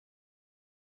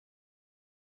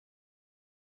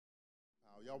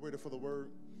Y'all ready for the word?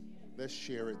 Let's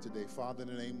share it today. Father, in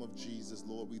the name of Jesus,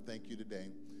 Lord, we thank you today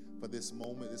for this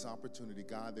moment, this opportunity,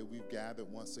 God, that we've gathered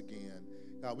once again.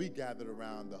 God, we gathered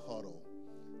around the huddle.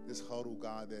 This huddle,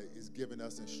 God, that is giving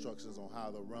us instructions on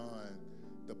how to run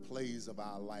the plays of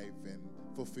our life and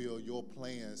fulfill your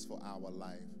plans for our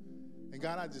life. And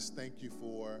God, I just thank you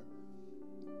for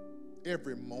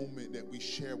every moment that we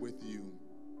share with you,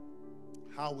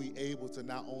 how we able to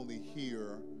not only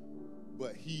hear,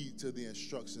 but heed to the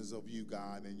instructions of you,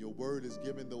 God. And your word is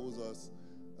giving those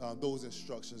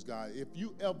instructions, God. If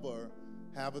you ever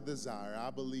have a desire, I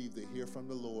believe, to hear from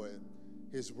the Lord,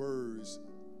 his words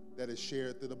that is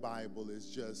shared through the Bible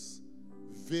is just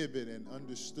vivid and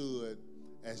understood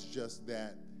as just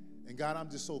that. And God, I'm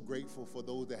just so grateful for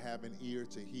those that have an ear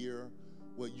to hear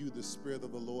what you, the Spirit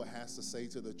of the Lord, has to say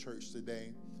to the church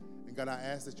today. And God, I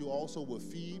ask that you also will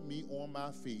feed me on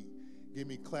my feet. Give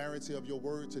me clarity of your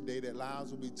word today, that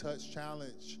lives will be touched,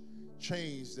 challenged,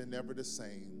 changed, and never the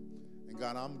same. And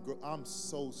God, I'm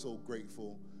so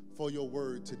grateful for your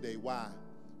word today. Why?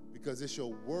 Because it's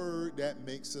your word that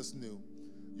makes us new.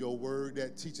 Your word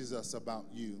that teaches us about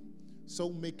you. So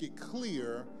make it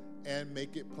clear and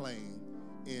make it plain.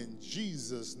 In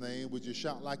Jesus' name, would you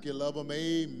shout like you love him?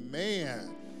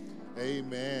 Amen.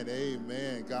 Amen.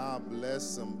 Amen. God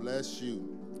bless him. Bless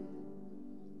you.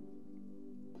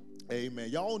 Amen.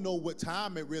 Y'all know what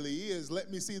time it really is.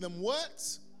 Let me see them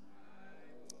what?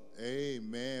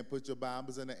 Amen. Put your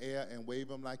Bibles in the air and wave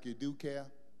them like you do care.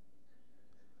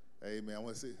 Amen. I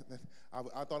want to see.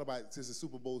 I thought about, since it's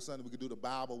Super Bowl Sunday, we could do the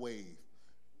Bible wave.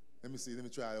 Let me see. Let me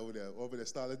try it over there. Over there.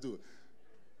 Start. Let's do it.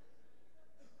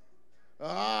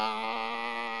 Ah.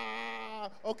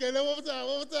 Okay. Then one more time.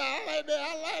 One more time. I like that.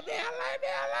 I like that. I like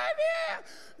that. I like that.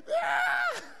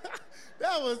 Ah.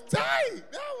 That was tight.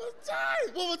 That was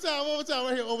tight. One more time. One more time.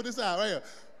 Right here. Over this side. Right here.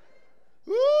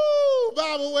 Woo!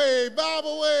 Bible wave.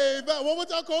 Bible wave. One more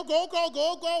time. Go.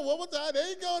 One more time. There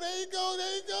you go. There you go.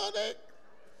 There you go. There you go.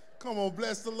 Come on,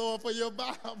 bless the Lord for your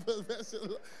Bible. Bless your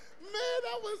Lord. Man,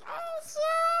 that was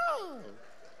awesome.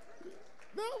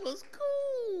 That was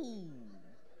cool.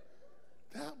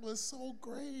 That was so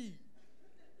great.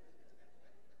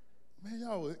 Man,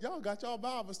 y'all got y'all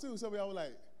Bibles too. Some of y'all were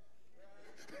like,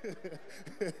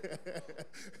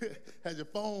 had your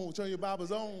phone, turn your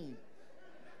Bibles on.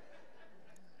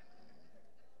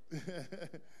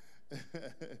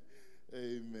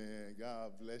 Amen.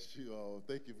 God bless you all.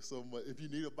 Thank you so much. If you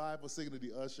need a Bible, sing to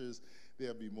the ushers.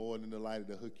 They'll be more than delighted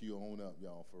to hook you on up,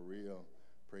 y'all, for real.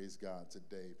 Praise God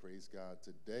today. Praise God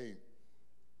today.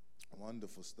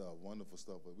 Wonderful stuff. Wonderful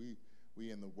stuff. But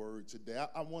we in the Word today.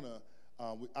 I want to.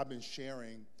 I've been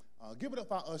sharing. Give it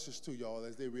up our ushers too, y'all,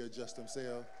 as they readjust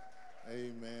themselves.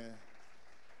 Amen.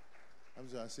 I'm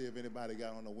trying to see if anybody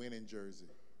got on a winning jersey.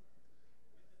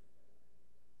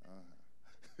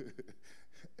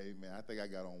 Amen. I think I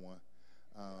got on one.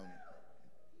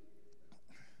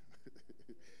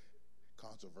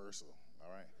 Controversial.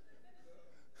 All right.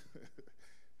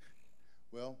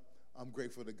 Well, I'm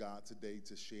grateful to God today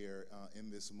to share in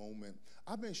this moment.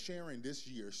 I've been sharing this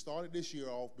year, started this year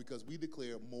off because we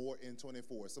declare more in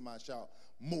 24. Somebody shout,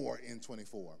 more in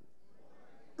 24.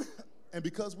 And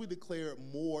because we declare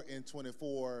more in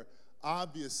 24,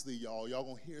 obviously, y'all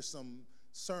going to hear some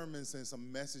sermons and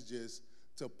some messages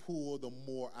to pull the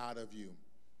more out of you.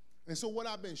 And so what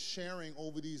I've been sharing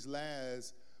over these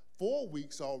last 4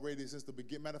 weeks already since the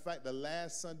beginning, matter of fact, the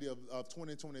last Sunday of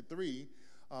 2023,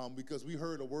 because we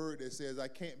heard a word that says, I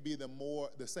can't be the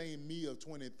same me of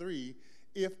 23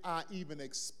 if I even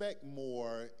expect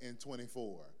more in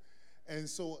 24. And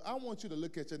so I want you to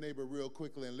look at your neighbor real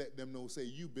quickly and let them know, say,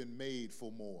 you've been made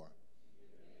for more.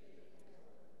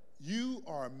 You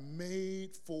are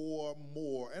made for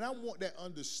more. And I want that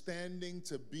understanding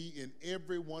to be in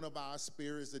every one of our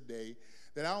spirits today,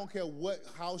 that I don't care what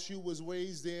house you was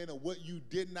raised in or what you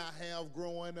did not have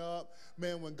growing up.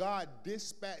 Man, when God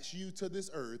dispatched you to this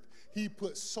earth, he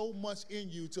put so much in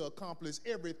you to accomplish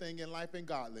everything in life and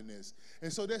godliness.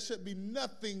 And so there should be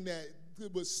nothing that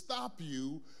would stop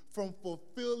you from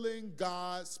fulfilling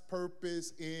God's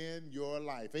purpose in your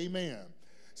life. Amen.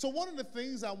 So one of the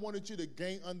things I wanted you to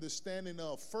gain understanding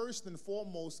of first and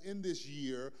foremost in this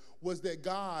year was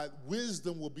that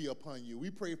wisdom will be upon you. We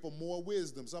pray for more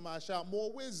wisdom. Somebody shout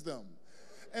more wisdom.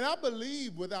 And I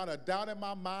believe without a doubt in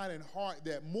my mind and heart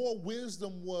that more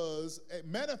wisdom was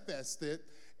manifested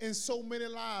in so many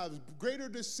lives, greater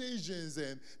decisions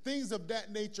and things of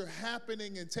that nature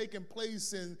happening and taking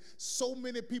place in so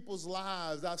many people's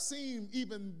lives. I've seen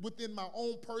even within my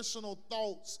own personal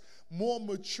thoughts, more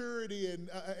maturity and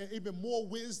even more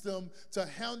wisdom to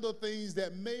handle things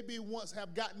that maybe once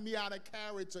have gotten me out of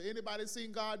character. Anybody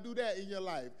seen God do that in your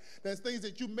life? That's things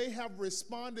that you may have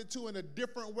responded to in a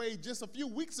different way. Just a few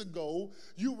weeks ago,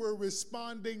 you were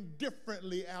responding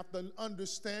differently after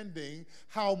understanding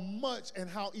how much and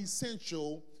how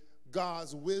essential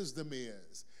God's wisdom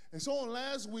is. And so on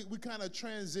last week, we kind of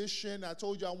transitioned. I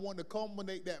told you I wanted to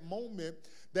culminate that moment,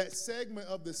 that segment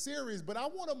of the series, but I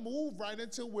want to move right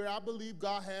into where I believe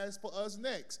God has for us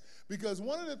next. Because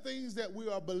one of the things that we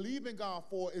are believing God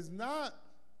for is not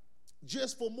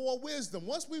just for more wisdom.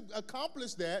 Once we've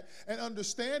accomplished that and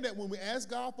understand that when we ask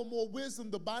God for more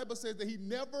wisdom, the Bible says that he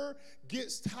never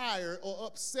gets tired or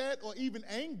upset or even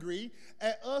angry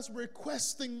at us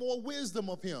requesting more wisdom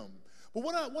of him. But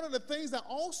one of the things that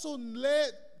also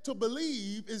led to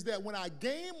believe is that when I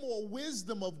gain more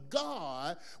wisdom of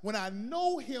God, when I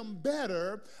know him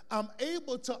better, I'm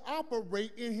able to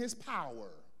operate in his power.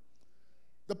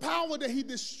 The power that he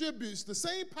distributes, the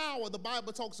same power the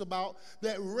Bible talks about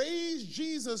that raised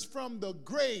Jesus from the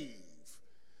grave,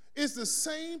 is the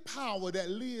same power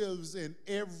that lives in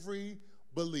every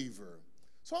believer.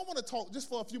 So I want to talk just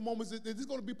for a few moments. This is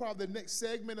going to be probably the next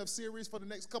segment of series for the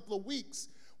next couple of weeks,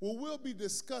 where we'll be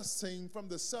discussing from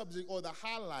the subject or the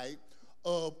highlight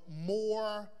of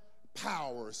more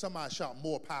power. Somebody shout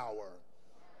more power.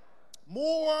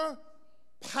 More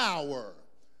power.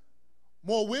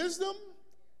 More wisdom.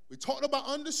 We talked about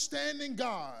understanding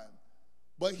God,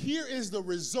 but here is the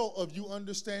result of you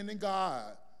understanding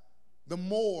God. The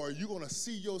more you're going to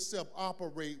see yourself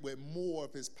operate with more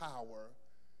of his power.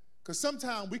 Because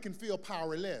sometimes we can feel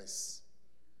powerless.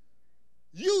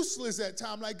 Useless at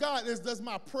times. Like, God, does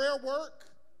my prayer work?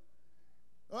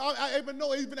 I even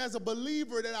know, even as a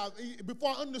believer, that before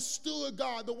I understood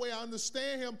God the way I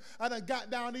understand him, I done got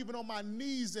down even on my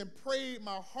knees and prayed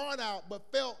my heart out,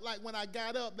 but felt like when I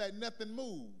got up that nothing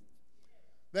moved,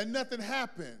 that nothing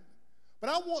happened. But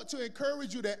I want to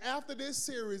encourage you that after this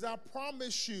series, I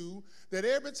promise you that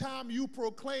every time you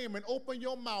proclaim and open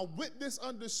your mouth with this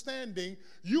understanding,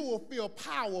 you will feel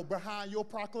power behind your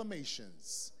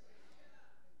proclamations.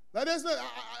 Like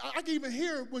I can even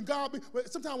hear when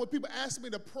sometimes when people ask me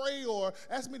to pray or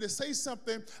ask me to say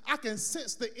something, I can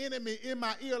sense the enemy in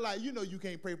my ear like, you know you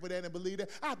can't pray for that and believe that.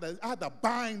 I have to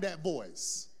bind that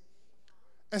voice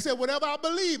and say, whatever I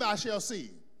believe, I shall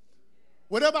see.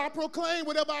 Whatever I proclaim,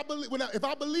 whatever I believe, if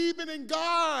I believe in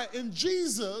God, in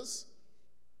Jesus,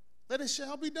 then it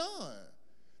shall be done.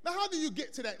 Now, how do you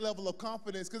get to that level of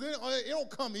confidence? Because it don't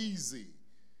come easy.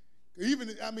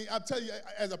 I tell you,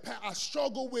 as a pastor, I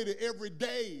struggle with it every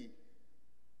day.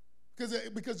 Because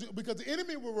the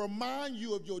enemy will remind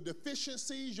you of your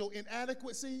deficiencies, your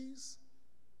inadequacies.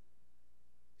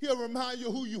 He'll remind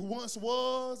you who you once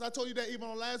was. I told you that even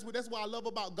on last week. That's what I love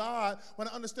about God when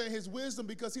I understand his wisdom,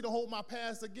 because he don't hold my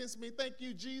past against me. Thank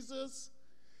you, Jesus.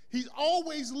 He's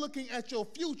always looking at your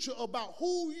future about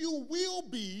who you will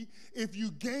be if you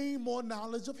gain more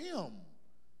knowledge of him.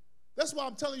 That's why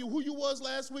I'm telling you who you was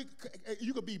last week.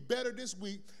 You could be better this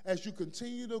week as you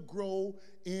continue to grow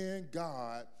in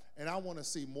God. And I want to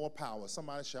see more power.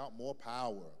 Somebody shout more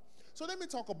power. So let me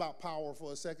talk about power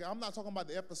for a second. I'm not talking about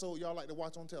the episode y'all like to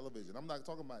watch on television. I'm not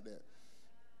talking about that.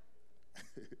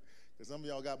 Because some of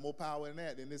y'all got more power in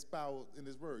that than this power in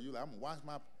this word. You're like, I'm going to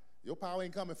watch your power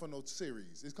ain't coming from no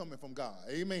series. It's coming from God.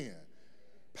 Amen.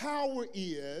 Power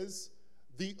is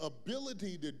the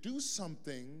ability to do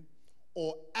something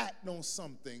or act on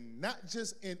something, not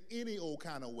just in any old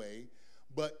kind of way,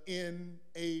 but in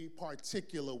a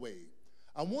particular way.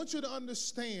 I want you to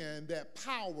understand that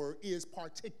power is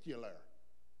particular.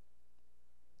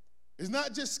 It's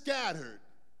not just scattered.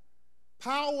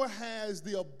 Power has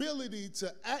the ability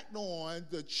to act on,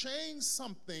 to change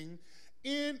something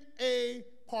in a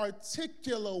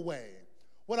particular way.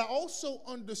 What I also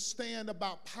understand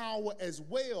about power as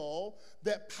well,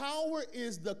 that power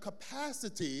is the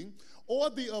capacity or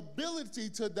the ability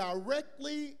to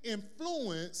directly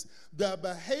influence the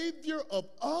behavior of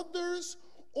others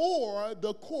or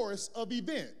the course of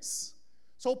events.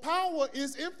 So power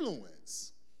is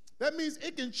influence. That means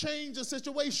it can change a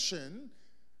situation.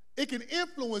 It can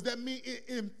influence. That means it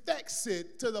infects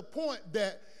it to the point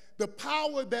that the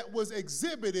power that was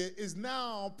exhibited is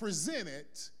now presented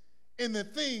in the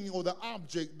thing or the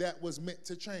object that was meant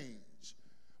to change.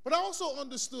 But I also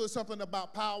understood something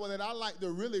about power that I like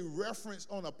to really reference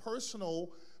on a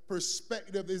personal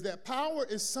perspective, is that power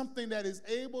is something that is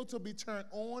able to be turned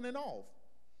on and off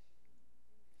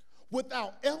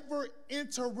without ever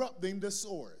interrupting the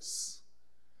source.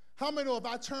 How many know if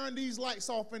I turn these lights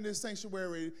off in this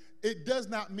sanctuary, it does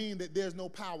not mean that there's no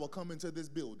power coming to this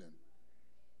building?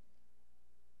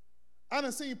 I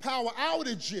done seen power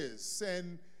outages,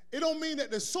 and it don't mean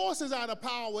that the source is out of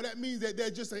power. That means that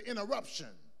there's just an interruption.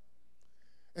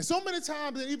 And so many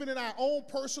times, that even in our own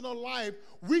personal life,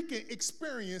 we can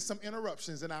experience some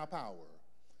interruptions in our power.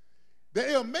 That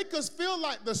it'll make us feel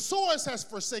like the source has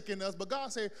forsaken us, but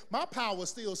God said, my power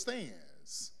still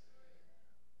stands.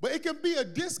 But it can be a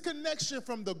disconnection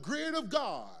from the grid of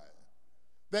God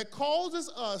that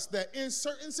causes us that in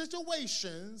certain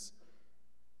situations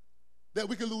that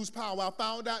we can lose power. I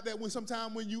found out that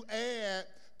sometimes when you add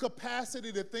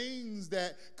capacity to things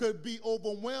that could be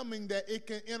overwhelming, that it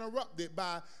can interrupt it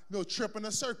by tripping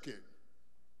a circuit.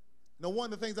 Now,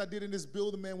 one of the things I did in this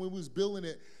building, man, when we was building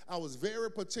it, I was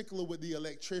very particular with the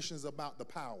electricians about the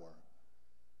power.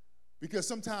 Because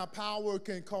sometimes power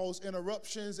can cause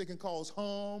interruptions, it can cause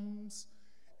hums,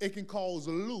 it can cause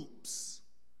loops.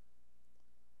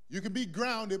 You can be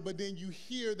grounded, but then you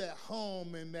hear that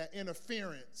hum and that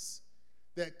interference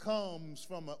that comes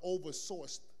from an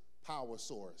oversourced power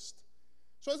source.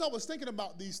 So as I was thinking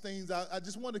about these things, I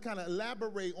just wanted to kind of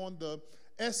elaborate on the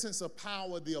essence of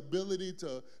power, the ability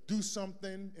to do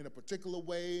something in a particular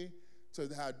way, to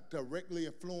directly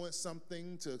influence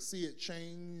something, to see it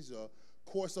change a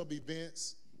course of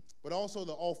events, but also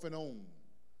the off and on.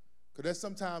 Because that's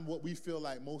sometimes what we feel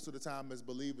like most of the time as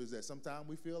believers, that sometimes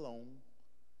we feel on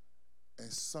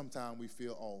and sometimes we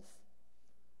feel off.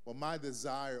 But my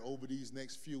desire over these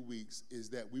next few weeks is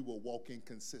that we will walk in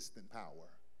consistent power.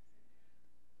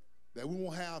 That we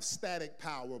won't have static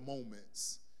power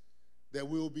moments. That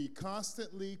we'll be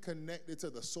constantly connected to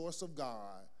the source of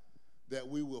God. That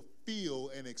we will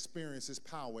feel and experience His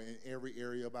power in every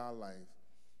area of our life.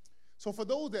 So for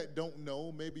those that don't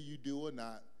know, maybe you do or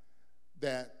not,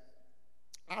 that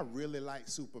I really like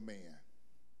Superman.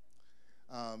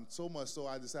 So much so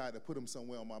I decided to put him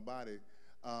somewhere on my body.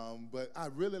 But I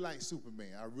really like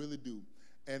Superman. I really do.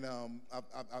 And I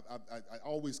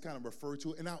always kind of refer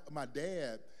to it. And my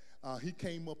dad, he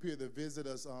came up here to visit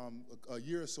us a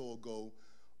year or so ago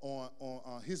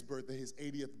on his birthday, his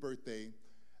 80th birthday.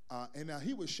 And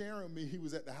he was sharing with me, he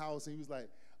was at the house, and he was like,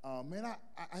 man,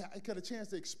 I got a chance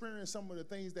to experience some of the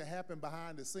things that happen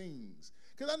behind the scenes.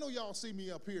 Because I know y'all see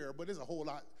me up here, but there's a whole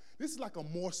lot. This is like a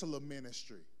morsel of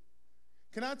ministry.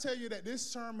 Can I tell you that this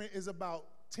sermon is about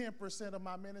 10% of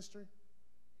my ministry?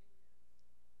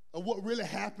 Of what really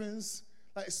happens?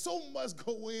 Like, so much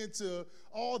go into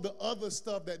all the other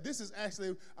stuff that this is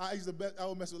actually, I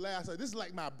would mess with last. Like, this is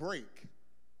like my break.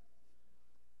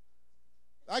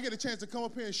 I get a chance to come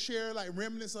up here and share like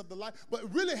remnants of the life, but it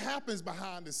really happens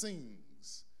behind the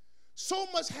scenes. So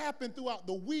much happened throughout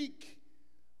the week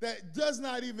that does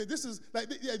not even, this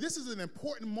is an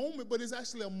important moment, but it's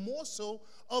actually a morsel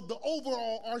of the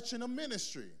overall arching of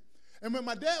ministry. And when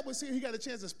my dad was here, he got a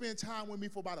chance to spend time with me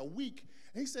for about a week.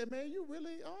 And he said, man, you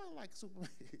really are like Superman.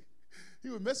 He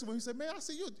was messing with me. He said, man, I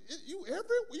see you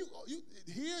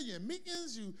here, you're in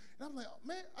meetings, and I'm like, oh,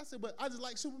 man, I said, but I just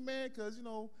like Superman because,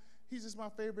 he's just my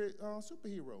favorite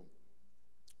superhero.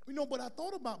 But I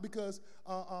thought about, because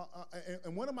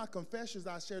and one of my confessions,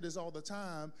 I share this all the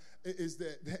time, is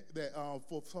that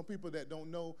for some people that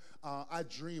don't know, I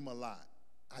dream a lot.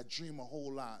 I dream a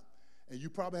whole lot. And you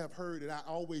probably have heard that I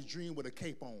always dream with a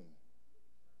cape on.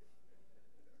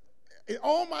 In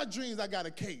all my dreams, I got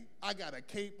a cape. I got a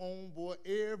cape on, boy,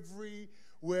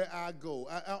 everywhere I go.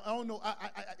 I don't know.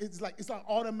 It's like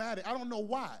automatic. I don't know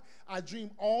why. I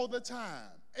dream all the time,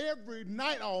 every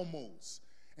night almost.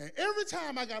 And every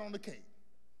time I got on the cape,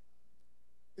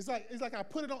 it's like I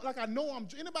put it on, like I know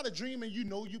anybody dreaming,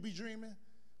 you be dreaming?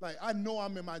 Like, I know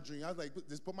I'm in my dream. I was like,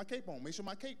 just put my cape on. Make sure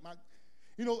my cape,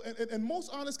 and most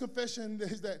honest confession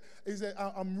is that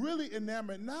I'm really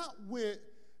enamored, not with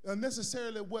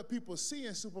necessarily what people see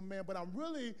in Superman, but I'm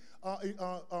really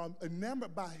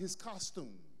enamored by his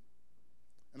costume.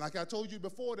 And like I told you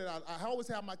before, that I always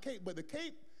have my cape, but the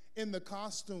cape in the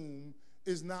costume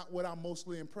is not what I'm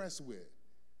mostly impressed with.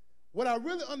 What I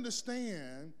really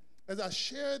understand as I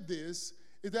share this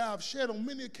is that I've shared on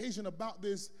many occasions about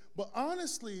this, but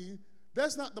honestly,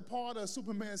 that's not the part of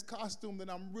Superman's costume that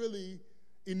I'm really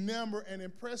enamored and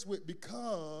impressed with,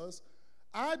 because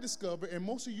I discovered, and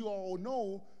most of you all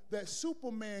know, that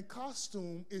Superman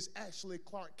costume is actually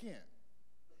Clark Kent.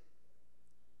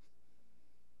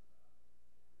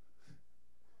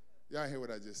 Y'all hear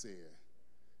what I just said?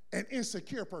 An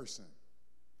insecure person.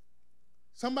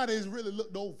 Somebody is really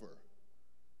looked over.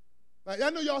 Like, I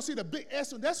know y'all see the big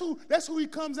S. That's who he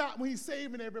comes out when he's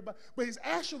saving everybody. But his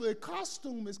actual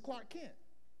costume is Clark Kent.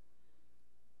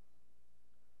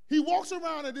 He walks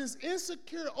around as this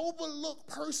insecure, overlooked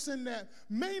person that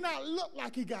may not look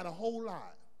like he got a whole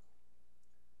lot.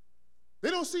 They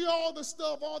don't see all the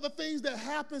stuff, all the things that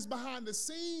happens behind the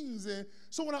scenes. And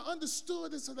so when I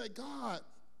understood this, I was like, God,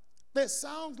 that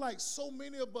sounds like so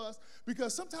many of us,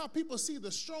 because sometimes people see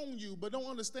the strong you but don't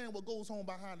understand what goes on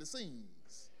behind the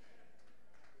scenes.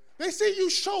 They see you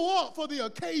show up for the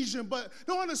occasion but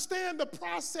don't understand the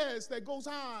process that goes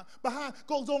on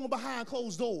behind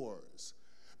closed doors.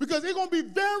 Because it's going to be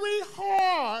very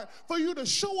hard for you to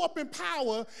show up in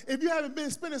power if you haven't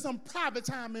been spending some private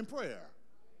time in prayer.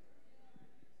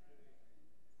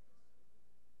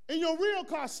 In your real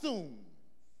costume,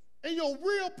 in your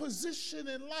real position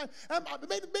in life. And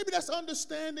maybe that's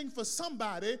understanding for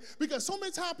somebody, because so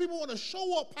many times people want to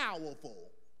show up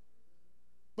powerful,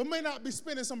 but may not be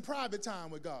spending some private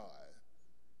time with God.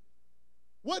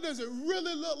 What does it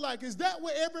really look like? Is that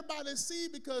what everybody see?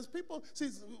 Because people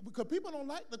don't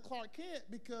like the Clark Kent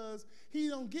because he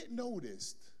don't get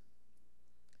noticed.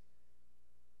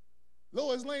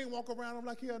 Lois Lane walk around him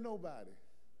like he a nobody,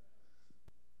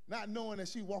 not knowing that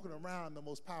she walking around the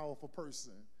most powerful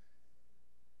person.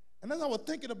 And as I was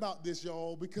thinking about this,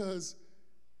 y'all, because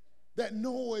that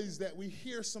noise that we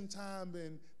hear sometimes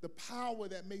and the power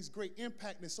that makes great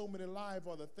impact in so many lives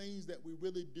are the things that we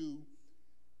really do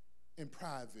in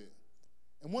private.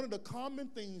 And one of the common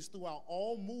things throughout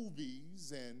all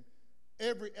movies and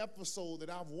every episode that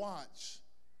I've watched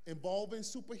involving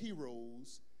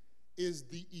superheroes is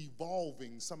the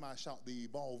evolving, somebody shout the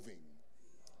evolving,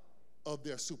 of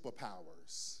their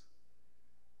superpowers.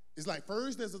 It's like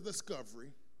first there's a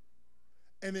discovery,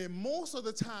 and then most of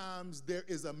the times there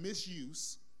is a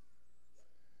misuse.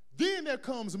 Then there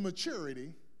comes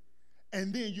maturity,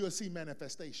 and then you'll see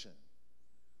manifestation.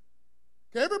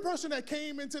 Okay, every person that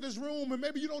came into this room, and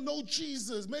maybe you don't know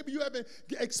Jesus, maybe you haven't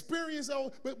experienced,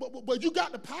 but you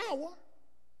got the power,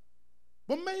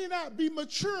 but may not be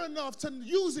mature enough to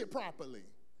use it properly.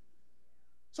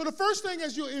 So the first thing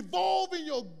as you evolve in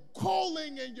your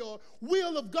calling and your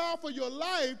will of God for your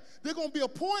life, there's going to be a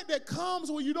point that comes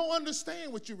where you don't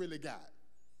understand what you really got.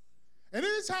 And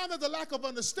anytime there's a lack of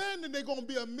understanding, there's going to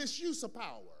be a misuse of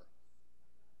power.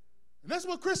 And that's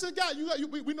what Christians got.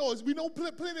 We know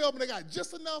plenty of them, they got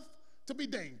just enough to be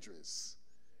dangerous.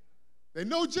 They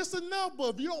know just enough,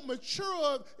 but if you don't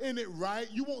mature in it right,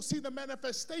 you won't see the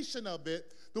manifestation of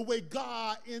it the way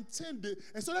God intended.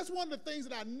 And so that's one of the things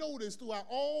that I noticed throughout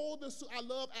I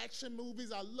love action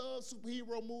movies, I love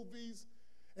superhero movies,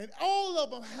 and all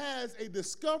of them has a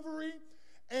discovery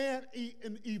and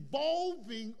an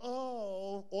evolving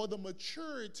of, or the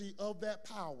maturity of that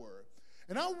power.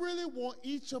 And I really want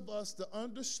each of us to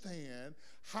understand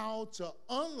how to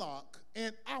unlock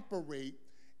and operate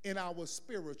in our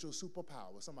spiritual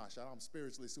superpower. Somebody shout, I'm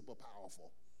spiritually super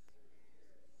powerful.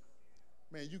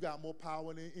 Man, you got more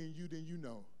power in you than you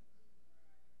know.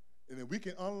 And if we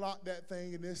can unlock that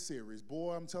thing in this series,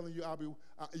 boy, I'm telling you,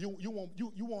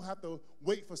 you won't have to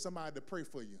wait for somebody to pray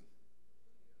for you.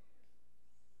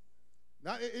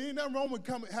 Now, it ain't nothing wrong with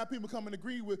have people come and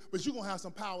agree with, but you're going to have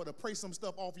some power to pray some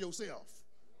stuff off yourself.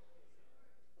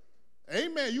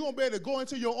 Amen. You're going to be able to go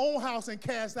into your own house and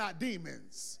cast out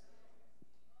demons.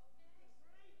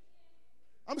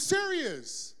 I'm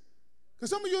serious.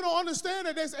 Because some of you don't understand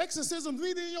that there's exorcisms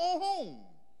needed in your own home.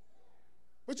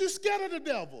 But you're scared of the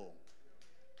devil.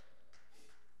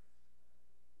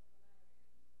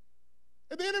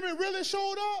 If the enemy really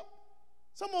showed up,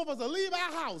 some of us will leave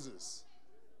our houses.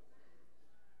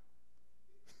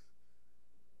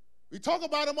 We talk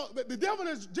about him, but the devil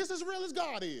is just as real as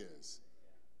God is.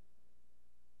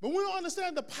 But we don't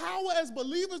understand the power as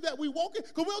believers that we walk in,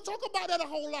 because we don't talk about that a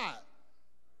whole lot.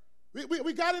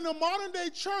 We got in a modern day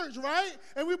church, right?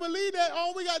 And we believe that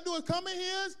all we got to do is come in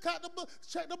here,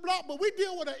 check the block, but we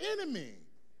deal with an enemy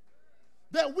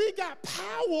that we got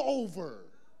power over.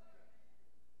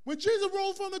 When Jesus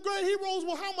rose from the grave, he rose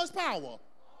with how much power?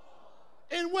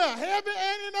 In where? Heaven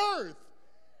and in earth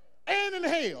and in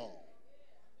hell.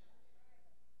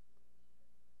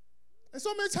 And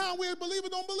so many times we as believers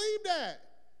don't believe that.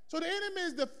 So the enemy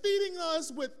is defeating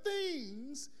us with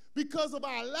things because of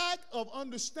our lack of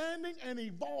understanding and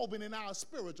evolving in our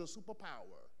spiritual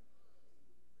superpower.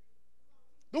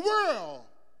 The world,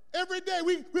 every day,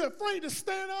 we're afraid to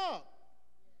stand up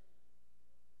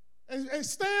and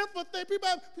stand for things. People,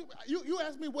 you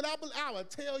ask me what I will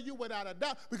tell you without a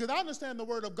doubt, because I understand the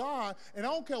word of God, and I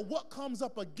don't care what comes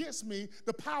up against me,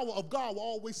 the power of God will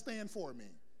always stand for me.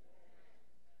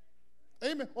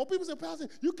 Amen. Or people say, Pastor,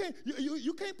 you can't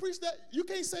preach that. You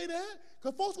can't say that,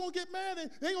 because folks going to get mad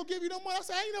and they ain't going to give you no money. I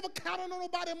say, I ain't never counted on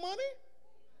nobody's money.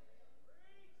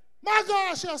 My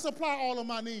God shall supply all of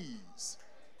my needs.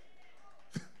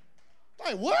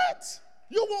 Like, what?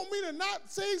 You want me to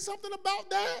not say something about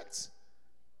that?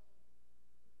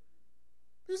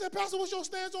 You say, Pastor, what's your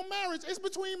stance on marriage? It's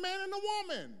between man and a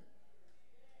woman.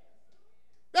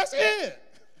 That's it.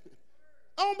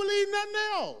 I don't believe nothing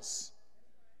else.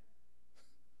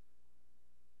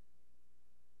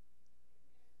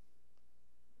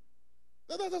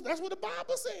 That's what the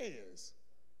Bible says.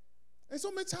 And so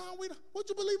many times, what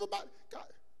you believe about God?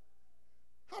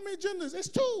 How many genders? It's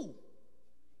two.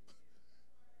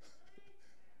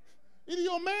 Either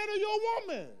you're a man or you're a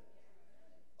woman.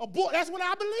 A boy, that's what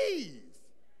I believe.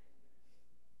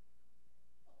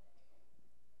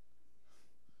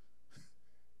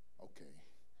 Okay.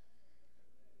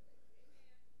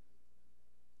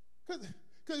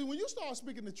 Because when you start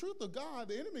speaking the truth of God,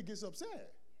 the enemy gets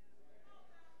upset.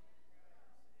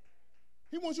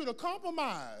 He wants you to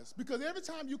compromise, because every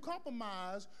time you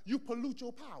compromise, you pollute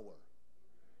your power.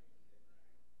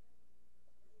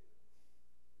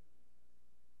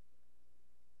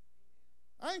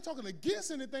 I ain't talking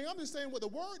against anything. I'm just saying what the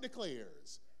word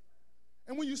declares.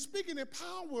 And when you're speaking in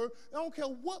power, I don't care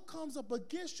what comes up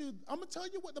against you. I'm going to tell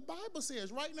you what the Bible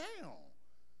says right now.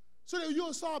 So that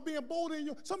you'll start being bold in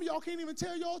some of y'all can't even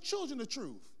tell your children the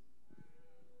truth.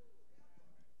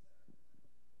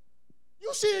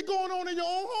 You see it going on in your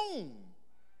own home.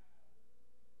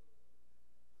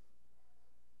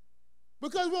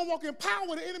 Because we don't walk in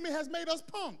power, the enemy has made us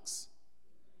punks.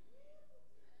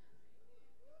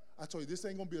 I told you, this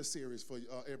ain't going to be a series for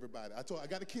everybody. I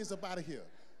got the kids up out of here.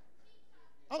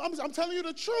 I'm telling you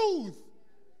the truth.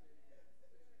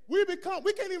 We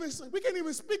can't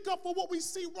even speak up for what we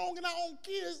see wrong in our own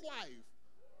kids' life.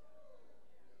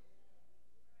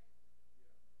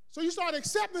 So you start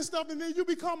accepting stuff, and then you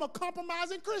become a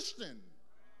compromising Christian.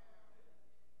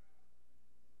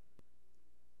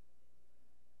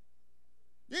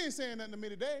 You ain't saying nothing to me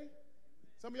today.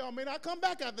 Some of y'all may not come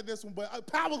back after this one, but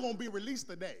power going to be released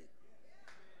today.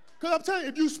 Because I'm telling you,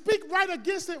 if you speak right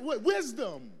against it with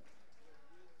wisdom,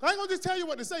 I ain't going to just tell you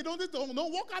what to say. Don't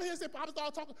walk out here and say, Papa,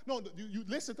 start talking. No, you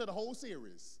listen to the whole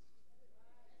series.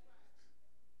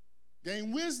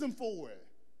 Gain wisdom for it.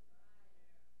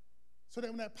 So that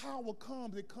when that power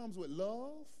comes, it comes with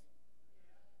love,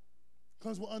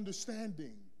 comes with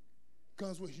understanding,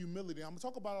 comes with humility. I'm going to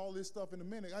talk about all this stuff in a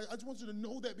minute. I just want you to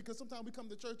know that, because sometimes we come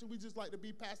to church and we just like to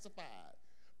be pacified,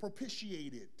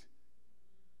 propitiated,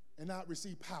 and not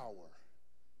receive power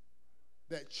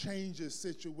that changes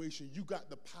situation. You got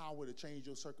the power to change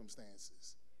your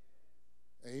circumstances.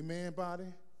 Amen,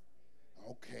 body?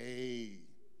 Okay.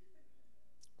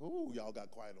 Ooh, y'all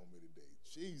got quiet on me today.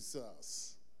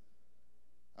 Jesus.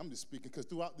 I'm just speaking because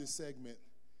throughout this segment,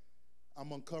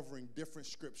 I'm uncovering different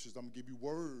scriptures. I'm going to give you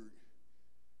word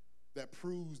that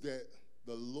proves that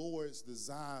the Lord's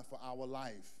design for our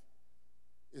life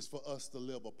is for us to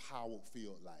live a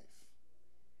power-filled life.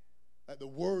 Like the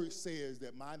word says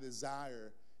that my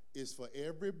desire is for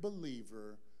every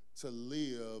believer to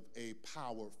live a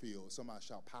power-filled. Somebody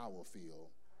shout power-filled.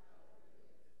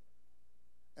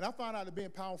 And I found out that being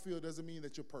power-filled doesn't mean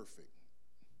that you're perfect.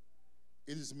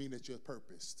 It just means that you're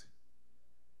purposed.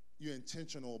 You're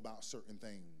intentional about certain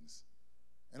things.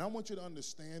 And I want you to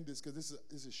understand this, because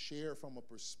this is shared from a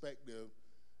perspective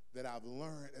that I've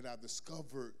learned and I've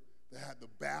discovered that I had to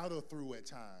battle through at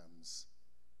times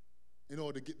in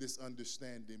order to get this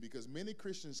understanding. Because many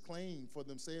Christians claim for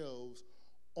themselves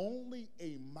only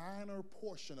a minor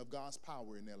portion of God's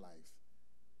power in their life.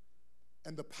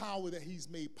 And the power that he's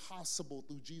made possible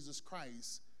through Jesus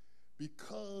Christ,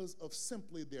 because of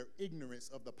simply their ignorance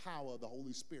of the power of the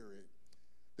Holy Spirit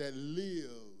that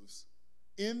lives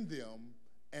in them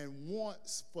and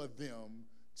wants for them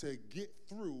to get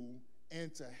through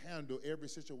and to handle every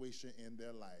situation in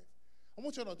their life. I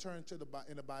want you to turn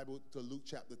in the Bible to Luke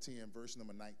chapter 10, verse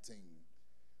number 19.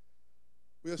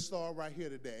 We'll start right here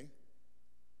today.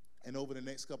 And over the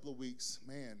next couple of weeks,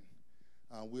 man,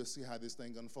 we'll see how this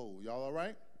thing unfolds. Y'all all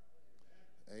right?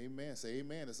 Amen. Say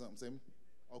amen or something. Say,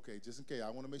 okay, just in case. I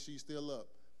want to make sure you're still up.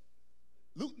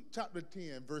 Luke chapter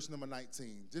 10, verse number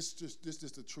 19. This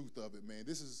is the truth of it, man.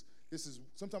 This is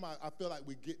sometimes I feel like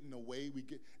we're getting away.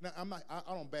 Now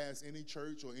I don't bash any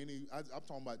church or any.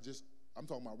 I'm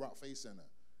talking about Rock Faith Center.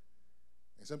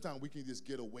 And sometimes we can just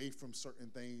get away from certain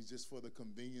things just for the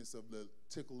convenience of the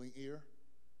tickling ear.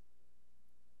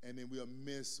 And then we'll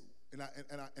miss. And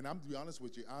I'm to be honest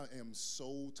with you, I am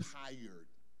so tired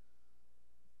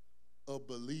of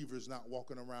believers not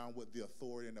walking around with the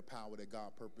authority and the power that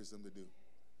God purposed them to do.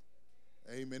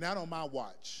 Amen. Not on my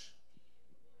watch.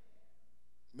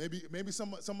 Maybe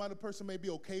some other person may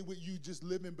be okay with you just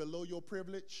living below your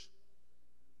privilege,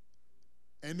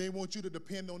 and they want you to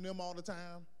depend on them all the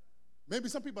time. Maybe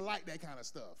some people like that kind of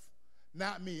stuff.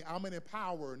 Not me. I'm an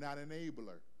empowerer, not an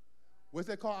enabler. What's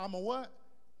that called? I'm a what?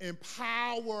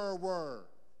 empowerer.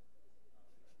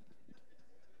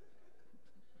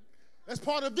 That's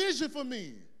part of vision for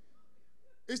me.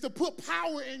 It's to put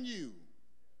power in you.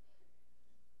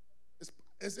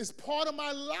 It's part of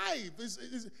my life.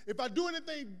 If I do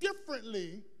anything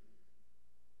differently,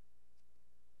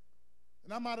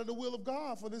 and I'm out of the will of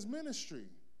God for this ministry.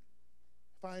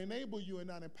 If I enable you and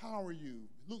not empower you.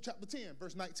 Luke chapter 10,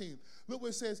 verse 19. Look what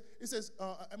it says. It says,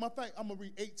 matter of fact, I'm going to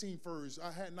read 18 first.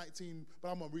 I had 19, but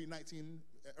I'm going to read 19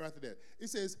 after that. It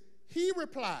says, he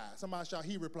replied. Somebody shout,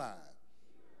 he replied.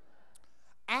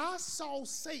 I saw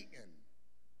Satan,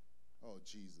 oh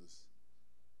Jesus,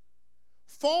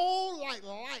 fall like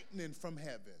lightning from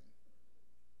heaven.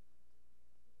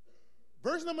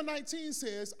 Verse number 19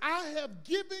 says, I have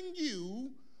given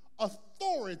you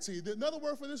authority. Another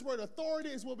word for this word authority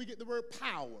is where we get the word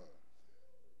power.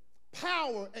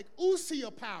 Power,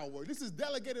 exousia power. This is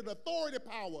delegated authority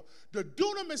power. The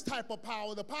dunamis type of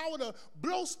power, the power to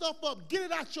blow stuff up, get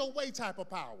it out your way type of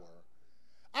power.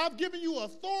 I've given you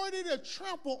authority to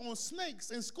trample on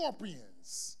snakes and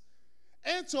scorpions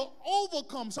and to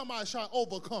overcome, somebody shout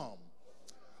overcome.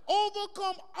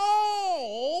 Overcome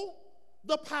all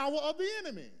the power of the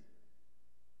enemy.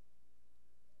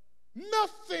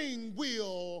 Nothing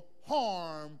will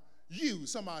harm you.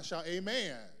 Somebody shout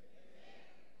amen.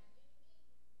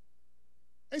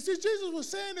 And see, Jesus was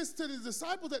saying this to the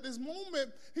disciples at this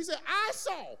moment. He said, I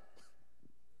saw.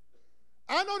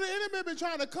 I know the enemy been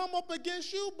trying to come up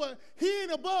against you, but he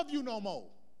ain't above you no more.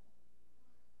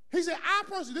 He said, I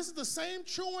personally, this is the same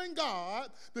true in God,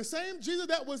 the same Jesus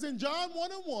that was in John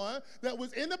 1:1, that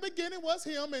was in the beginning was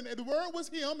him, and the word was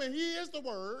him, and he is the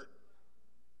word.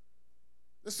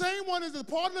 The same one is the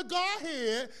part of the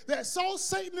Godhead that saw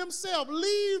Satan himself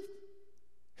leave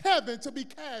heaven to be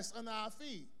cast under our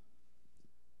feet.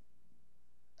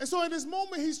 And so in this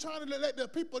moment, he's trying to let the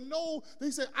people know that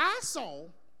he said, I saw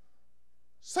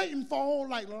Satan fall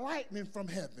like lightning from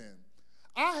heaven.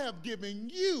 I have given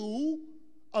you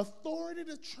authority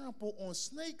to trample on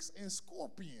snakes and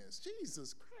scorpions.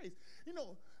 Jesus Christ. You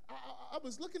know, I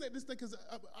was looking at this thing because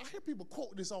I hear people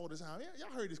quote this all the time.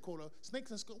 Y'all heard this quote, snakes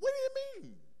and scorpions. What do you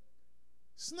mean?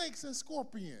 Snakes and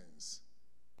scorpions.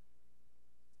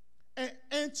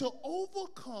 And to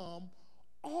overcome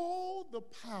all the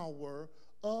power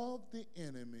of the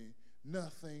enemy,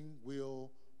 nothing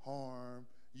will harm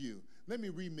you. Let me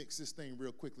remix this thing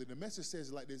real quickly. The message says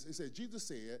it like this. It says, Jesus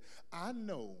said, I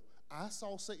know I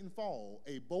saw Satan fall,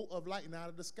 a bolt of lightning out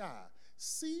of the sky.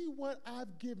 See what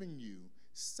I've given you,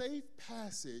 safe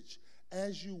passage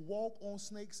as you walk on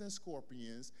snakes and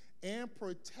scorpions, and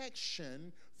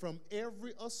protection from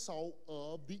every assault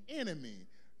of the enemy.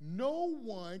 No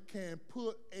one can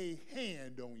put a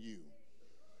hand on you.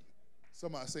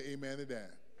 Somebody say amen to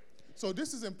that. So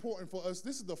this is important for us.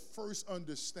 This is the first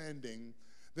understanding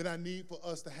that I need for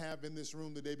us to have in this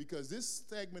room today, because this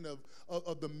segment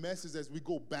of the message, as we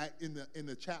go back in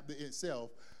the chapter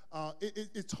itself,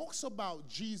 it talks about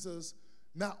Jesus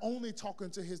not only talking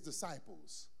to his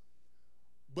disciples,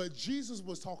 but Jesus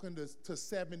was talking to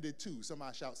 72.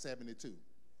 Somebody shout 72.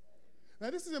 Now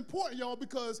this is important, y'all,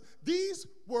 because these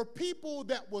were people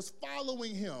that was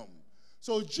following him.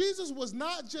 So Jesus was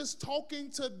not just talking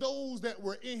to those that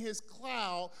were in his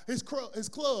club,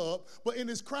 but in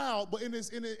his crowd, but in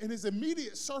his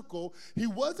immediate circle. He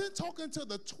wasn't talking to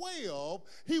the 12.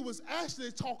 He was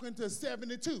actually talking to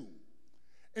 72.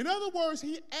 In other words,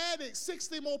 he added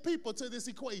 60 more people to this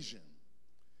equation.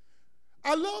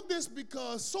 I love this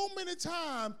because so many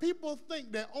times people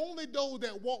think that only those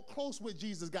that walk close with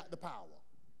Jesus got the power.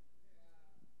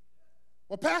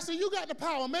 Well, Pastor, you got the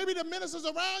power. Maybe the ministers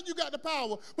around you got the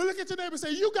power. But look at your neighbor and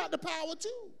say, you got the power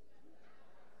too.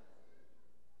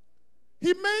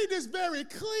 He made this very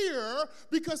clear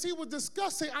because he was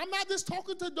discussing, I'm not just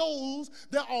talking to those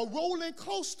that are rolling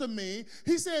close to me.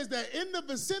 He says that in the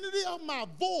vicinity of my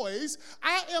voice,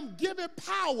 I am giving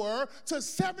power to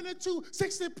 72,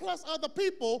 60 plus other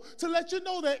people to let you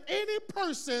know that any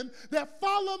person that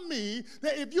follow me,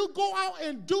 that if you go out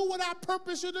and do what I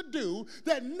purpose you to do,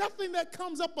 that nothing that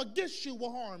comes up against you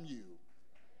will harm you.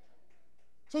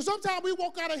 So sometimes we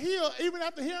walk out of here, even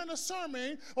after hearing a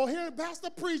sermon or hearing pastor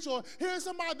preach or hearing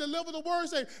somebody deliver the word,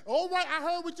 say, all right, I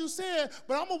heard what you said,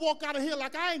 but I'm going to walk out of here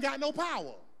like I ain't got no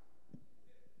power.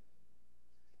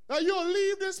 Now you'll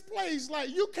leave this place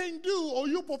like you can't do or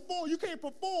you can't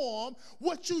perform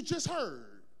what you just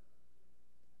heard.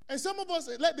 And some of us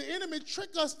let the enemy trick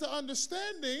us to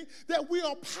understanding that we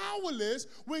are powerless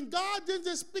when God didn't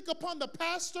just speak upon the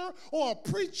pastor or a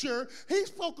preacher, he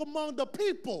spoke among the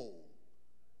people.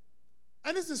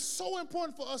 And this is so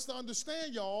important for us to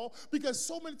understand, y'all, because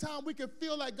so many times we can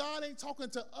feel like God ain't talking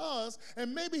to us,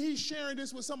 and maybe he's sharing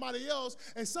this with somebody else,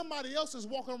 and somebody else is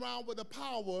walking around with the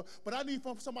power, but I need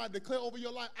for somebody to declare over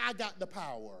your life, I got the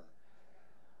power.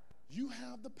 You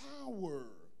have the power.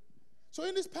 So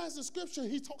in this passage of scripture,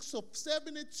 he talks to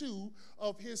 72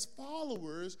 of his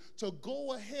followers to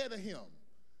go ahead of him.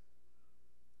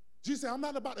 Jesus said, I'm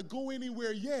not about to go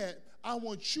anywhere yet. I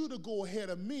want you to go ahead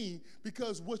of me,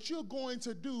 because what you're going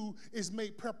to do is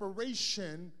make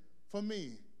preparation for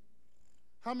me.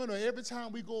 How many know every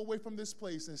time we go away from this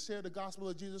place and share the gospel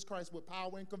of Jesus Christ with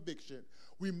power and conviction,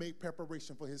 we make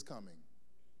preparation for his coming?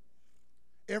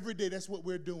 Every day, that's what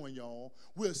we're doing, y'all.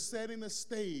 We're setting the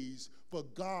stage for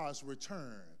God's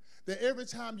return. That every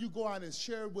time you go out and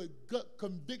share with gut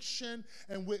conviction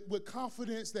and with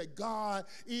confidence that God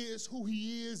is who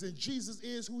he is and Jesus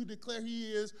is who he declared he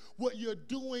is, what you're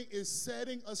doing is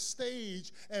setting a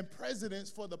stage and precedence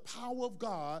for the power of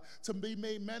God to be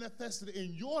made manifested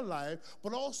in your life,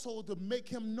 but also to make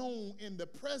him known in the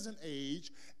present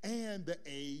age and the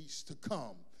age to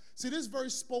come. See, this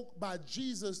verse spoke by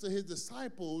Jesus to his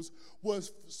disciples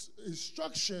was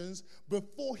instructions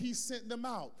before he sent them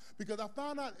out. Because I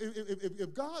found out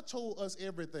if God told us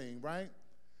everything, right,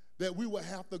 that we would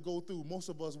have to go through, most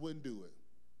of us wouldn't do it.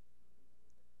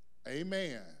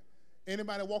 Amen.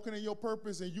 Anybody walking in your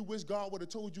purpose and you wish God would have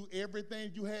told you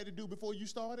everything you had to do before you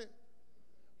started?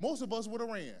 Most of us would have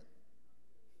ran.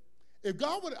 If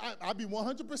God would, I'd be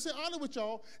 100% honest with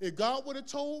y'all, if God would have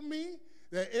told me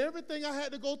that everything I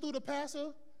had to go through the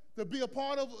pastor to be a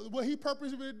part of what he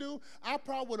purposed me to do, I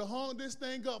probably would have hung this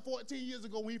thing up 14 years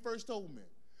ago when he first told me.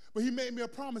 But he made me a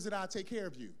promise that I'll take care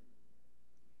of you.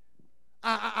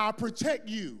 I'll protect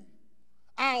you.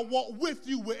 I'll walk with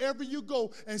you wherever you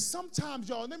go. And sometimes,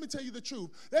 y'all, let me tell you the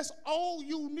truth. That's all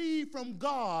you need from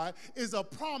God is a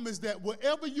promise that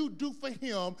whatever you do for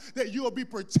him, that you'll be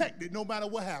protected no matter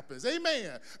what happens.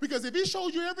 Amen. Because if he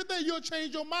shows you everything, you'll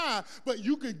change your mind. But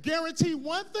you can guarantee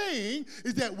one thing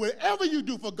is that whatever you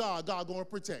do for God, God's going to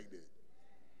protect it.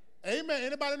 Amen.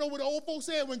 Anybody know what the old folks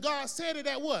said? When God said it,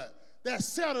 that what? That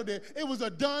settled it. It was a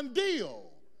done deal.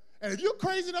 And if you're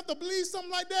crazy enough to believe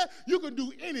something like that, you can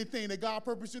do anything that God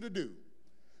purposed you to do.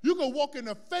 You can walk in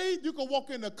the faith, you can walk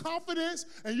in the confidence,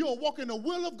 and you'll walk in the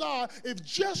will of God if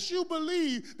just you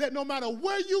believe that no matter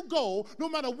where you go, no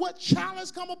matter what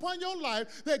challenge come upon your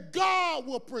life, that God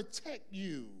will protect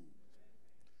you.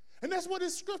 And that's what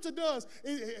this scripture does.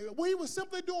 What he was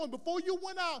simply doing, before you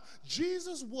went out,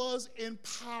 Jesus was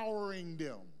empowering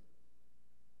them.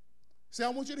 See, I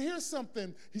want you to hear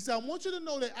something. He said, I want you to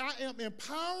know that I am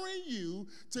empowering you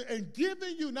and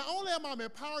giving you, not only am I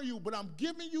empowering you, but I'm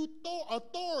giving you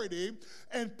authority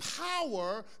and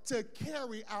power to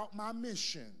carry out my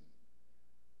mission.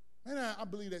 And I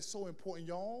believe that's so important,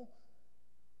 y'all.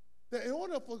 That in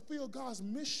order to fulfill God's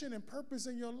mission and purpose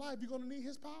in your life, you're going to need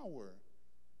his power.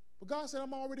 But God said,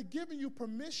 I'm already giving you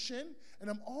permission, and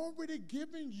I'm already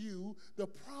giving you the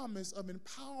promise of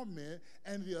empowerment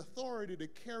and the authority to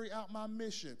carry out my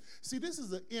mission. See, this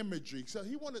is an imagery. So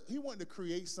he wanted to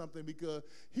create something because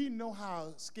he know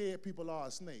how scared people are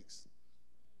of snakes.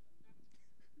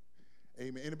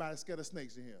 Amen. Anybody scared of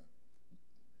snakes in here?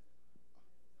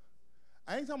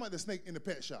 I ain't talking about the snake in the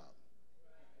pet shop.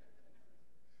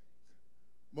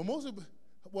 But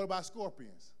what about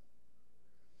scorpions?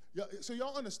 Yeah, so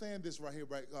y'all understand this right here,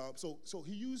 right? So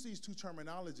he used these two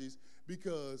terminologies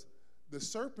because the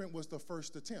serpent was the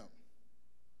first attempt.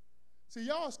 See,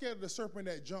 y'all are scared of the serpent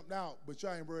that jumped out, but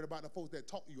y'all ain't worried about the folks that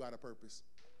talked you out of purpose.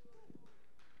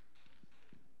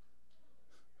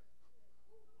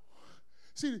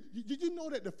 See, did you know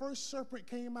that the first serpent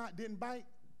came out, didn't bite?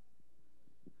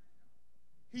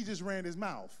 He just ran his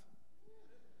mouth.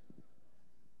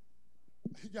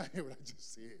 Y'all hear what I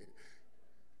just said?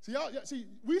 See,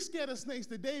 we scared of snakes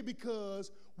today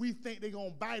because we think they're going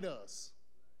to bite us.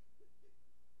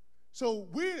 So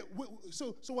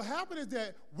what happened is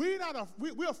that we're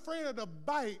afraid of the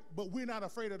bite, but we're not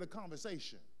afraid of the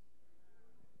conversation.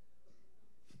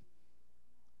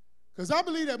 Because I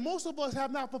believe that most of us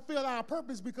have not fulfilled our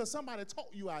purpose because somebody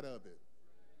talked you out of it.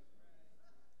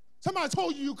 Somebody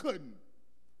told you couldn't.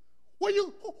 Do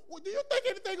you think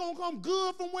anything going to come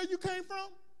good from where you came from?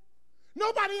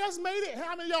 Nobody else made it.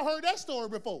 How many of y'all heard that story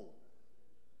before?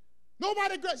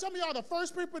 Some of y'all the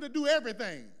first people to do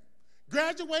everything.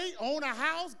 Graduate, own a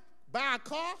house, buy a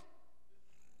car.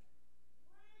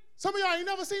 Some of y'all ain't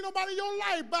never seen nobody in your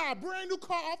life buy a brand new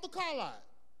car off the car lot.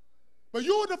 But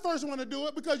you were the first one to do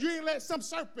it because you didn't let some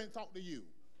serpent talk to you.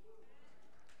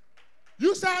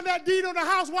 You signed that deed on the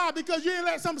house. Why? Because you didn't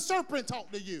let some serpent talk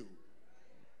to you.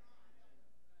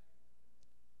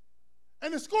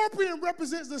 And the scorpion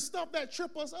represents the stuff that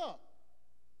trip us up.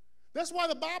 That's why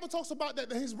the Bible talks about that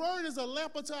his word is a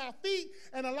lamp unto our feet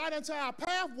and a light unto our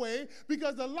pathway,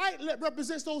 because the light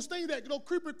represents those things, that those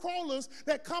creepy crawlers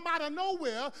that come out of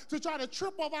nowhere to try to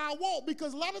trip up our walk.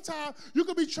 Because a lot of times you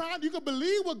could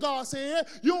believe what God said,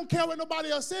 you don't care what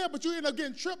nobody else said, but you end up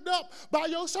getting tripped up by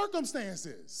your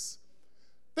circumstances.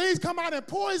 Things come out and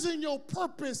poison your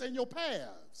purpose and your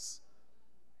paths.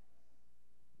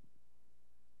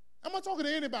 Am I talking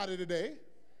to anybody today?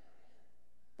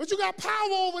 But you got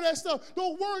power over that stuff.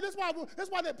 Don't worry. That's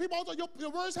why that people also, your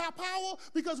words have power,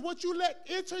 because what you let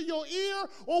enter your ear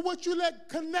or what you let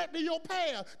connect to your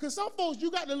path. Because some folks, you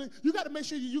got to make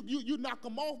sure you knock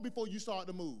them off before you start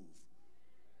to move.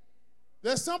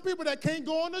 There's some people that can't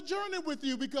go on a journey with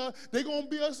you because they're going to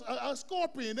be a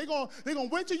scorpion. They're going to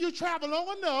wait till you travel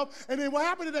long enough, and then what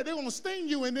happens is that they're going to sting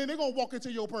you, and then they're going to walk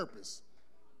into your purpose.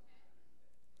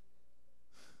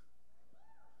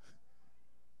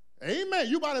 Amen.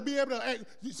 You got to be able to act.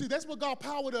 You see, that's what God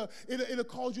power to. It'll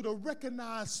cause you to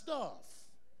recognize stuff.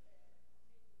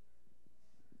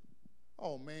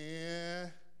 Oh,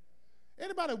 man.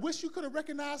 Anybody wish you could have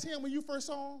recognized him when you first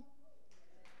saw him?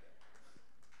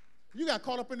 You got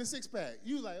caught up in the six-pack.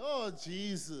 You like, oh,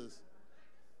 Jesus.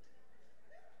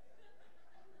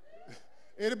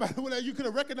 Anybody you could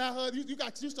have recognized her?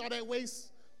 You saw that waist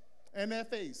and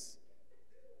that face.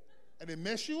 And it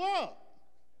messed you up.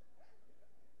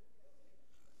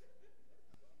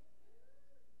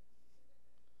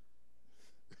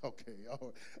 Okay.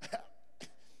 Oh.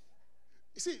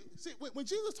 See, when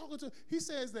Jesus talking to, he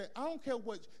says that I don't care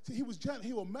what, he was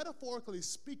metaphorically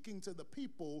speaking to the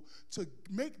people to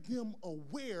make them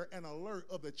aware and alert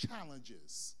of the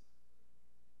challenges.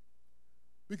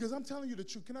 Because I'm telling you the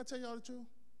truth. Can I tell y'all the truth?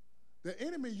 The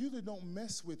enemy usually don't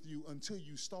mess with you until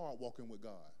you start walking with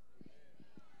God.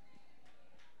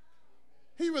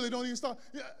 He really don't even start.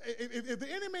 If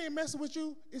the enemy ain't messing with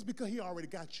you, it's because he already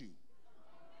got you.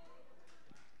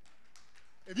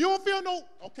 If you don't feel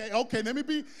okay, let me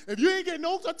be. If you ain't getting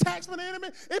no attacks from the enemy,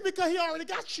 it's because he already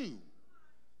got you.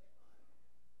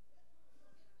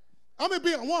 I'm going to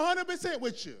be 100%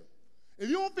 with you. If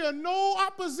you don't feel no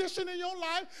opposition in your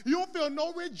life, you don't feel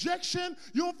no rejection,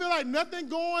 you don't feel like nothing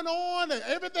going on, and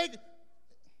everything,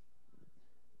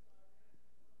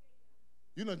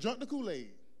 you done drunk the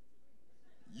Kool-Aid.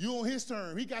 You on his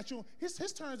turn. He got you. His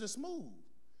turns are smooth.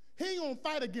 He ain't going to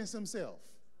fight against himself.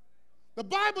 The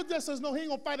Bible just says, no, he ain't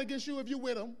going to fight against you if you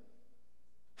with him.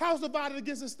 House divided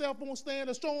against itself won't stand.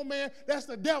 A strong man, that's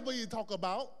the devil you talk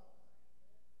about.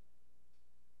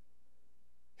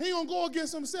 He ain't going to go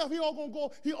against himself. He only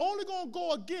going to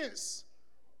go against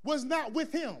what's not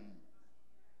with him.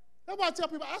 That's why I tell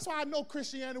people, that's why I know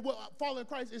Christianity, following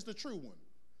Christ, is the true one.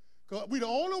 Because we the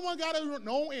only one got a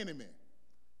known enemy.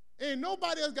 Ain't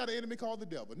nobody else got an enemy called the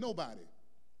devil. Nobody.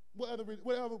 What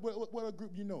other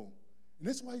group you know? And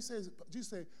that's why he says, Jesus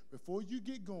said, before you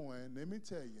get going, let me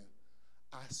tell you,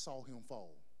 I saw him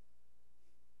fall.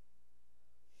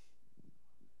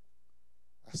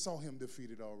 I saw him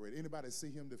defeated already. Anybody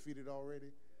see him defeated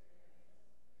already?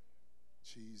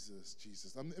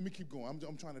 Jesus. Let me keep going.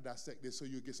 I'm trying to dissect this so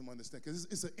you'll get some understanding. Because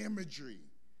it's an imagery.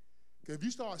 Because if you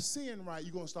start seeing right,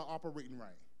 you're going to start operating right.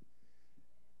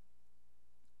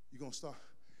 You're going to start.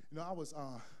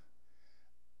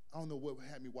 I don't know what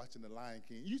had me watching The Lion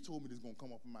King. You told me this was going to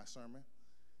come up in my sermon.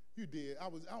 You did. I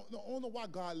don't know why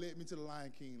God led me to The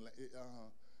Lion King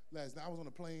last night. I was on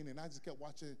a plane, and I just kept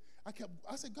watching.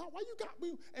 I said, God, why you got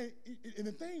me? And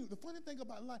the funny thing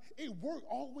about Lion, it worked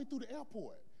all the way through the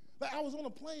airport. Like, I was on a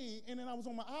plane, and then I was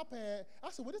on my iPad. I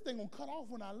said, well, this thing going to cut off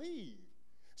when I leave.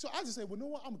 So I just said, well, you know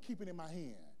what? I'm going to keep it in my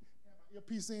hand.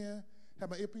 Have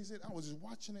my earpiece in. I was just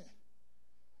watching it.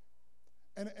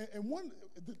 And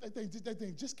that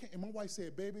thing just came, and my wife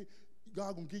said, baby,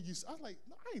 God gonna give you, I was like,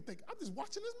 no, I ain't think, I'm just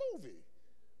watching this movie.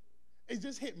 It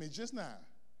just hit me just now.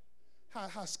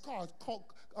 How Scar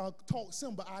talked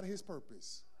Simba out of his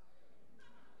purpose.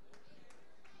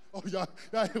 Oh, y'all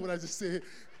hear what I just said?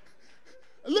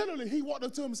 Literally, he walked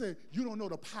up to him and said, you don't know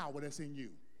the power that's in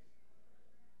you.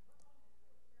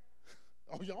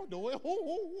 Oh, y'all know it?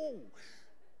 Whoa.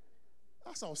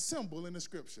 I saw symbol in the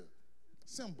scripture.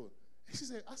 Symbol.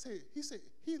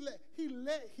 He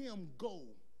let him go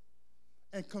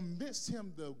and convinced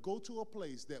him to go to a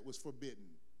place that was forbidden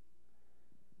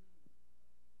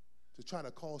to try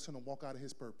to cause him to walk out of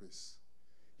his purpose.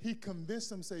 He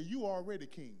convinced him, say, you already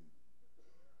king.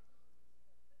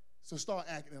 So start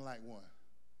acting like one.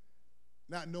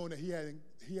 Not knowing that he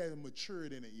hadn't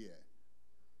matured in it yet.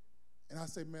 And I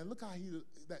say, man, look how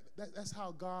that's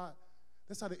how God,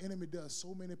 that's how the enemy does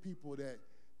so many people that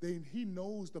he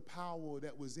knows the power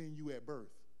that was in you at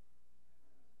birth.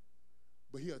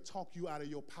 But he'll talk you out of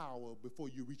your power before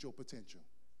you reach your potential.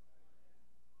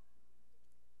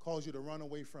 Cause you to run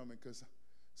away from it, because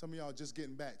some of y'all just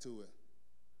getting back to it.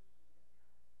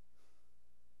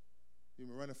 You've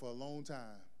been running for a long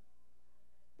time.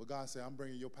 But God said, I'm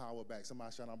bringing your power back.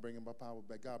 Somebody shout, I'm bringing my power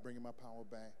back. God bringing my power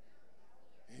back.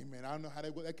 Amen. I don't know how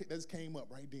that just came up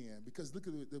right then. Because look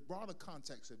at the broader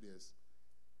context of this.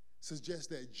 Suggests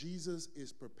that Jesus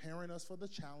is preparing us for the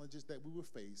challenges that we will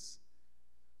face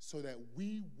so that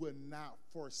we would not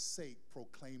forsake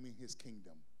proclaiming his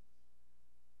kingdom.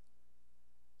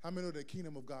 How many know the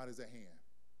kingdom of God is at hand?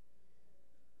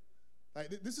 Like,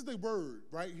 this is the word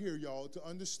right here, y'all, to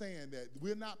understand that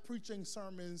we're not preaching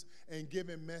sermons and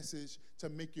giving message to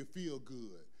make you feel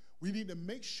good. We need to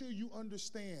make sure you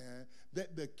understand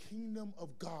that the kingdom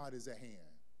of God is at hand.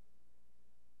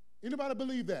 Anybody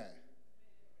believe that?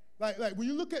 Like when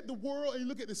you look at the world and you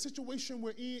look at the situation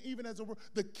we're in, even as a world,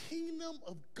 the kingdom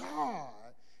of God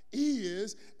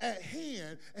is at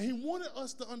hand. And he wanted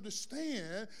us to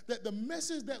understand that the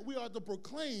message that we are to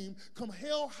proclaim, come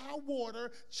hell, high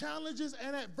water, challenges,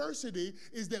 and adversity,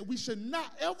 is that we should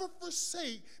not ever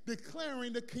forsake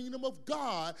declaring the kingdom of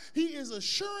God. He is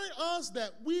assuring us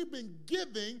that we've been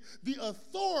giving the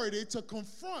authority to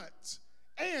confront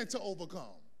and to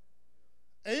overcome.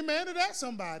 Amen to that,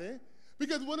 somebody.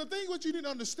 Because one of the things what you need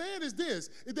to understand is this,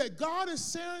 is that God is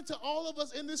saying to all of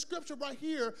us in this scripture right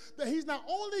here that he's not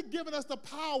only giving us the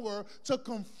power to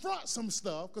confront some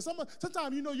stuff, because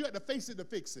sometimes you have to face it to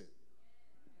fix it.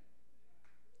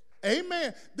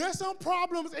 Amen. There's some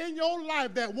problems in your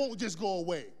life that won't just go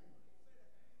away.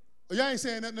 Y'all ain't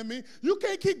saying nothing to me. You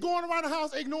can't keep going around the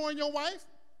house ignoring your wife.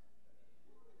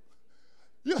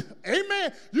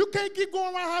 Amen. You can't keep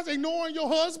going around the house ignoring your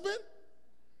husband.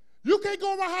 You can't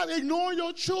go around ignoring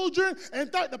your children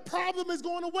and think the problem is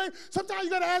going away. Sometimes you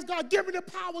got to ask God, give me the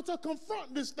power to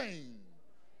confront this thing.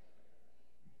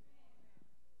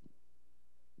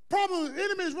 Problem, the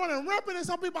enemy is running rampant in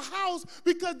some people's house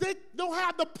because they don't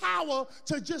have the power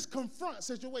to just confront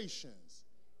situations.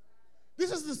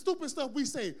 This is the stupid stuff we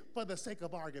say for the sake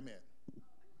of argument.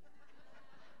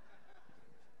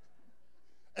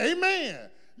 Amen.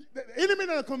 The enemy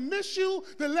will commit you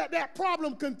to let that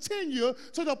problem continue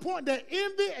to the point that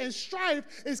envy and strife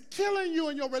is killing you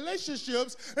in your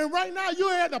relationships. And right now you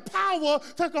have the power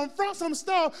to confront some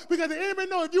stuff because the enemy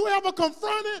knows if you ever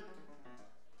confront it,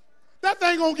 that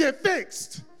thing gonna get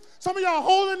fixed. Some of y'all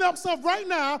holding up stuff right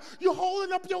now. You're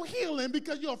holding up your healing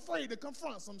because you're afraid to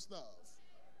confront some stuff.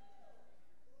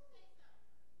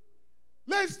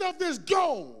 Let stuff just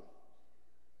go,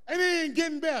 and it ain't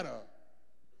getting better.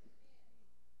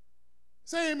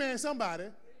 Say amen, somebody.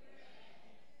 Amen.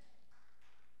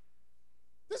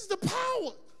 This is the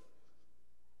power.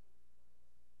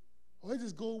 Oh, it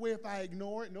just go away if I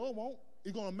ignore it. No, it won't.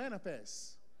 It's going to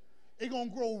manifest. It's going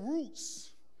to grow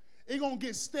roots. It's going to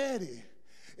get steady.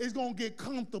 It's going to get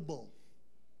comfortable.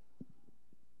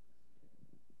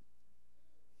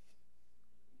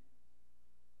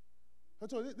 I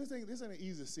told you, this ain't an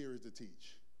easy series to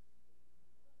teach.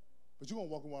 But you're going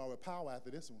to walk around with power after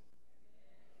this one.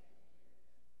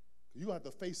 You have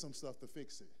to face some stuff to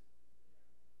fix it.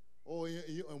 Oh,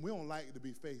 and we don't like to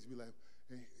be faced. Be like,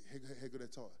 hey, go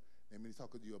that talk. Let me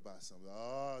talk to you about something.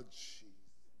 Oh, jeez.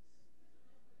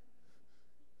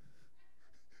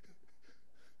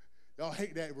 Y'all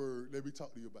hate that word. Let me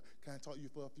talk to you about. Can I talk to you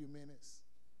for a few minutes?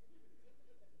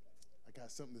 I got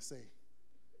something to say.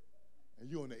 And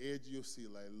you're on the edge of your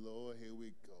seat like, Lord, here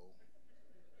we go.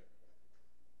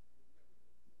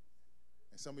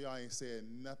 And some of y'all ain't said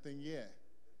nothing yet.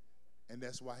 And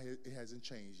that's why it hasn't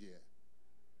changed yet.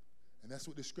 And that's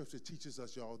what the scripture teaches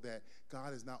us, y'all, that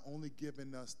God is not only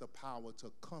giving us the power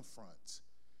to confront,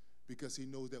 because he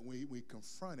knows that when we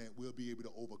confront it, we'll be able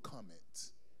to overcome it.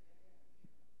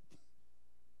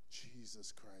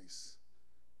 Jesus Christ.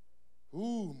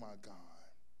 Ooh, my God.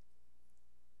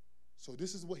 So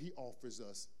this is what he offers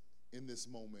us in this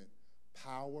moment: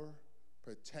 power,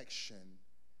 protection,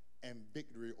 and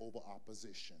victory over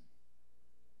opposition.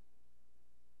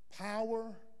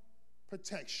 Power,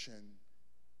 protection,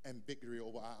 and victory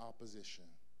over our opposition.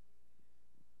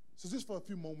 So just for a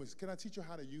few moments, can I teach you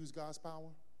how to use God's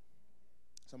power?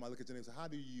 Somebody look at your name and say, how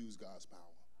do you use God's power?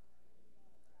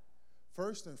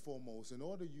 First and foremost, in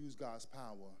order to use God's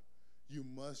power, you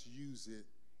must use it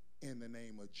in the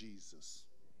name of Jesus.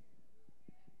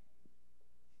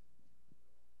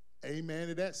 Amen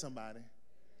to that, somebody.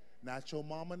 Not your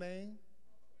mama name.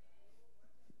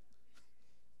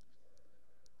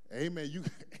 Amen. You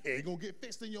ain't going to get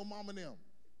fixed in your mama and them.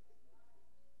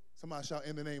 Somebody shout,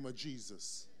 in the name of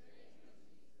Jesus.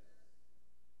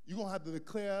 You're going to have to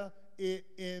declare it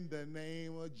in the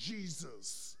name of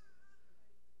Jesus.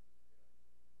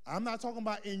 I'm not talking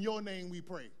about in your name we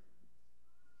pray.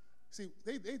 See,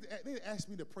 they asked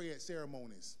me to pray at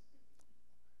ceremonies.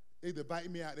 They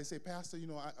invite me out. They say, Pastor,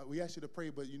 we asked you to pray,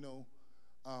 but,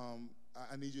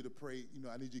 I need you to pray.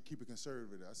 I need you to keep it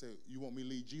conservative. I said, you want me to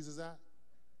lead Jesus out?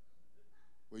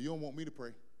 Well, you don't want me to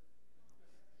pray.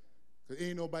 Because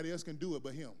ain't nobody else can do it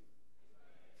but him.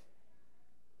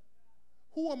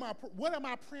 What am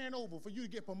I praying over? For you to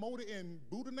get promoted in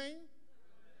Buddha name?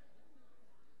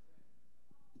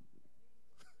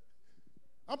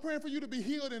 I'm praying for you to be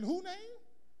healed in who name?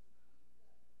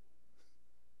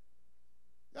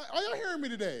 Are y'all hearing me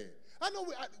today? I know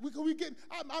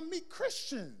I meet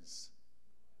Christians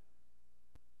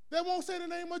that won't say the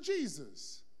name of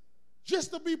Jesus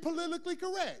just to be politically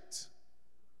correct.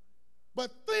 But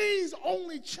things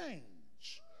only change.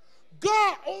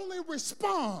 God only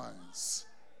responds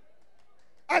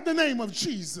at the name of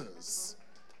Jesus.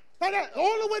 Like the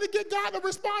only way to get God to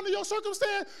respond to your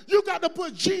circumstance, you got to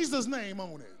put Jesus' name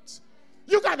on it.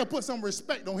 You got to put some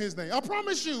respect on his name. I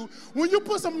promise you, when you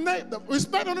put some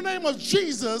respect on the name of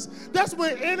Jesus, that's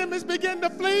when enemies begin to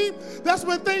flee. That's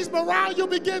when things around you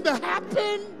begin to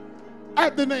happen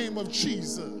at the name of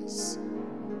Jesus.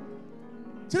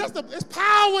 See, it's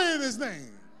power in his name.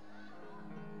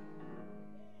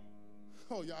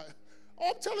 Oh, y'all.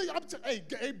 Oh, I'm telling you,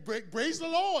 hey, praise the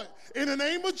Lord. In the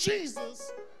name of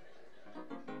Jesus.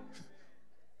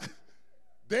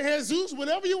 De Jesus,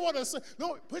 whatever you want to say.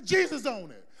 No, put Jesus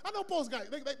on it. I know post guys,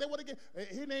 they want to get,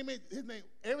 his name,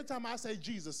 every time I say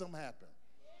Jesus, something happens.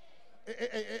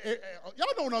 Y'all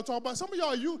know what I'm talking about. Some of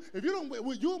y'all, if you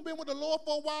don't been with the Lord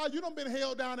for a while, you don't been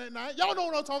held down at night. Y'all know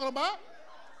what I'm talking about.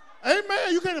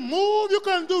 Amen. You can't move. You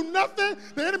couldn't do nothing.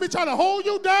 The enemy trying to hold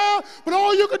you down, but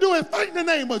all you can do is thank the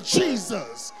name of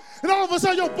Jesus. And all of a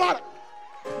sudden your body.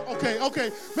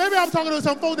 Okay. Maybe I'm talking to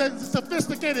some folks that's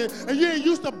sophisticated and you ain't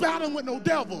used to battling with no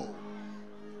devil.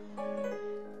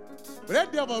 But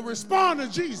that devil respond to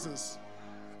Jesus.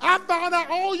 I found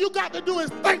out all you got to do is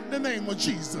thank the name of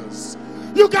Jesus.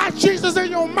 You got Jesus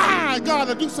in your mind, God,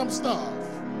 to do some stuff.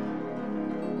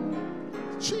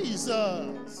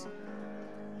 Jesus.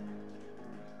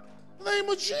 The name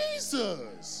of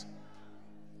Jesus.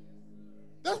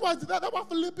 That's why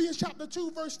Philippians chapter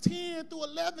 2, verse 10 through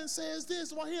 11 says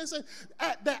this. Right here it says,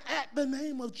 at the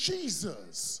name of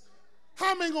Jesus.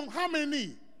 How many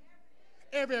need?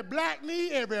 Every black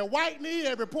knee, every white knee,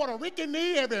 every Puerto Rican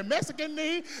knee, every Mexican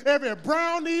knee, every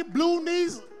brown knee, blue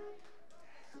knees,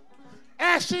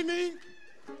 ashy knee.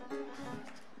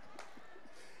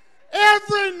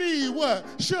 Every knee what?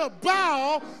 Shall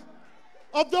bow,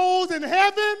 of those in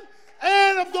heaven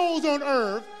and of those on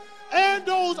earth and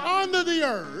those under the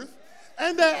earth,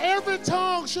 and that every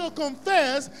tongue shall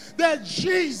confess that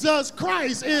Jesus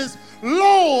Christ is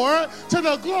Lord to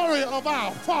the glory of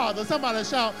our Father. Somebody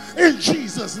shout, in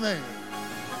Jesus' name.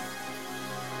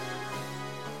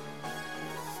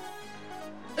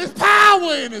 There's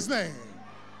power in his name.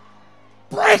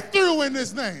 Breakthrough in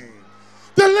his name.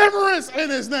 Deliverance in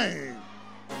his name.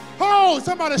 Oh,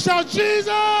 somebody shout,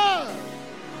 Jesus!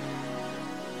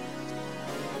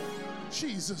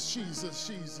 Jesus, Jesus,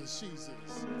 Jesus,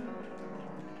 Jesus.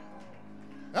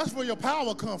 That's where your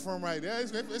power comes from right there.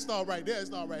 It's not right there. It's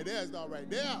not right there. It's not right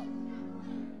there.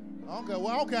 I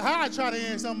don't care how I try to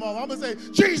end something off. I'm going to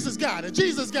say, Jesus got it.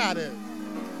 Jesus got it.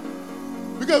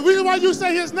 Because the reason why you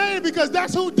say his name, because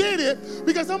that's who did it.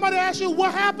 Because somebody asks you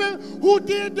what happened, who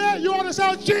did that, you ought to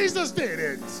shout, Jesus did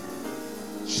it.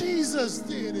 Jesus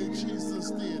did it.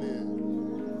 Jesus did it.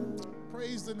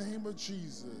 Praise the name of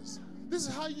Jesus. This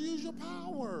is how you use your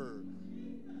power.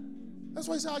 That's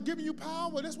why he said, I've given you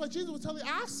power. That's why Jesus was telling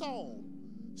you, I saw.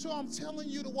 So I'm telling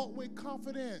you to walk with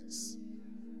confidence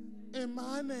in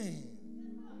my name.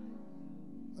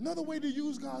 Another way to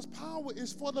use God's power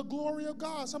is for the glory of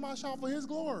God. Somebody shout for his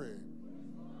glory.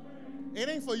 It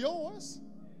ain't for yours.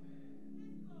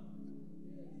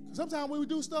 Sometimes when we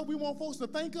do stuff, we want folks to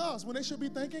thank us when they should be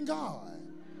thanking God.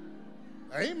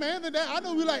 Amen. I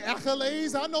know we like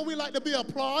accolades. I know we like to be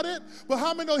applauded. But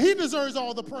how many know he deserves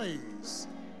all the praise?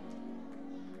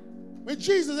 When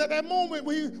Jesus, at that moment,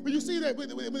 when you see that, when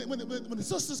the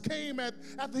sisters came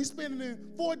after he spent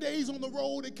 4 days on the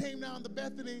road, they came down to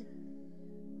Bethany.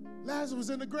 Lazarus was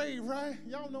in the grave, right?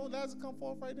 Y'all know Lazarus come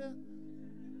forth right there?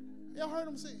 Y'all heard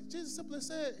him say, Jesus simply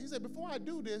said, he said, before I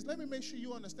do this, let me make sure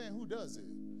you understand who does it.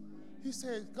 He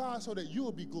said, God, so that you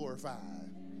will be glorified.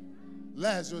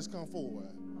 Lazarus come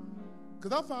forward.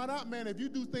 Because I found out, man, if you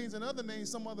do things in other names,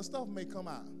 some other stuff may come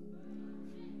out.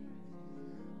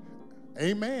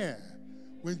 Amen.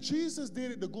 When Jesus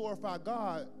did it to glorify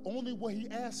God, only what he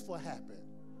asked for happened.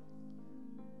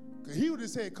 Because he would have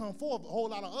said, come forth. A whole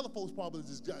lot of other folks probably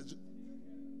just judge.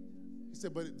 He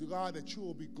said, but God, that you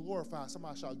will be glorified.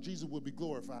 Somebody shout, Jesus will be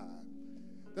glorified.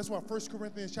 That's why 1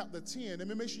 Corinthians chapter 10, let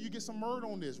me make sure you get some word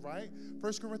on this, right?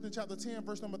 1 Corinthians chapter 10,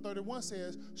 verse number 31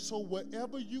 says, so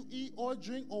whatever you eat or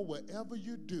drink or whatever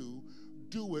you do,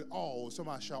 do it all.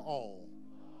 Somebody shout all.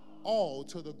 All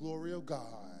to the glory of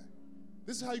God.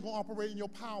 This is how you're going to operate in your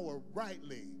power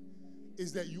rightly,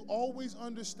 is that you always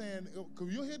understand,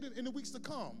 because you'll hear it in the weeks to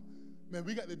come, man,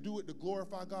 we got to do it to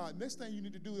glorify God. Next thing you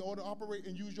need to do in order to operate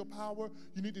and use your power,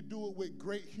 you need to do it with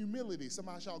great humility.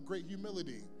 Somebody shout great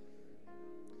humility.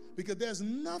 Because there's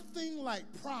nothing like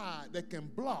pride that can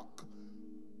block,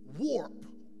 warp,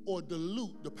 or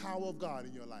dilute the power of God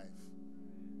in your life.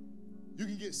 You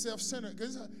can get self-centered,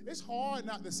 because it's hard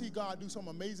not to see God do some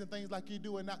amazing things like you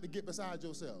do and not to get beside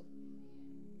yourself.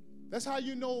 That's how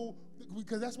you know,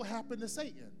 because that's what happened to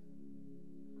Satan.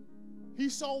 He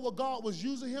saw what God was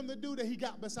using him to do, that he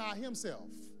got beside himself.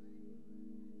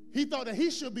 He thought that he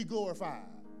should be glorified.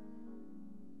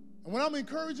 And what I'm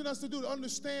encouraging us to do, to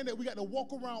understand that we got to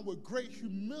walk around with great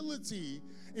humility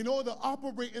in order to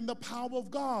operate in the power of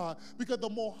God. Because the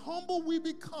more humble we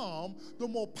become, the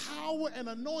more power and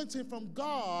anointing from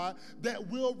God that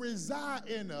will reside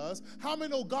in us. How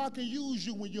many know God can use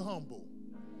you when you're humble?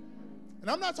 And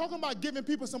I'm not talking about giving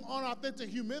people some unauthentic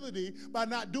humility by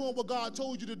not doing what God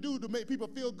told you to do to make people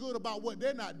feel good about what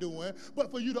they're not doing,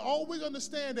 but for you to always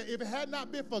understand that if it had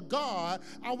not been for God,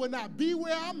 I would not be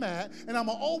where I'm at, and I'm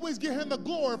going to always give him the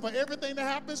glory for everything that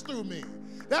happens through me.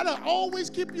 That'll always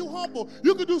keep you humble.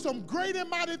 You can do some great and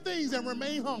mighty things and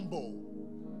remain humble.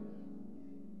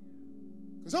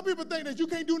 Because some people think that you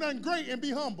can't do nothing great and be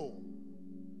humble.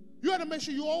 You got to make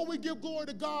sure you always give glory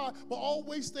to God, but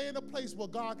always stay in a place where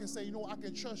God can say, you know, I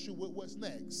can trust you with what's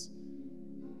next.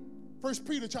 1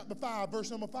 Peter chapter 5, verse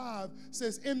number 5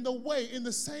 says, in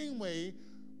the same way,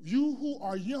 you who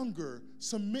are younger,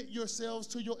 submit yourselves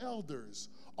to your elders.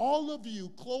 All of you,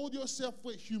 clothe yourself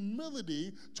with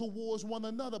humility towards one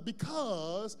another,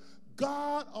 because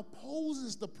God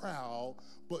opposes the proud,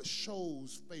 but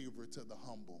shows favor to the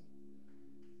humble.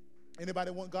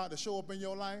 Anybody want God to show up in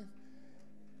your life?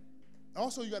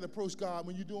 Also, you got to approach God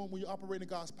when you operate in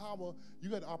God's power. You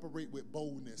got to operate with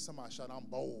boldness. Somebody shout, I'm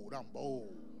bold, I'm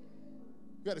bold.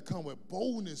 You got to come with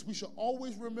boldness. We should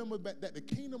always remember that the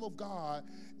kingdom of God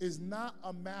is not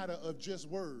a matter of just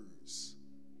words.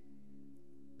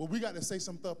 But we got to say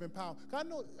some stuff in power. I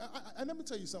know, and let me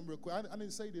tell you something real quick. I need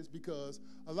to say this because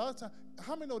a lot of times,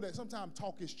 how many know that sometimes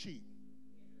talk is cheap?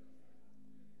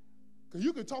 Because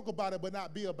you can talk about it but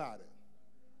not be about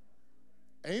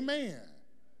it. Amen.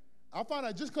 I find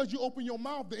out just because you open your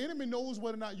mouth, the enemy knows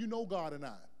whether or not you know God or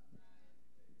not.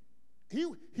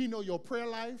 He know your prayer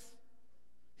life.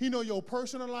 He know your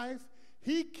personal life.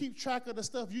 He keeps track of the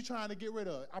stuff you're trying to get rid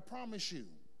of. I promise you.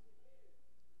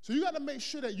 So you got to make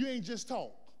sure that you ain't just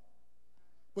talk,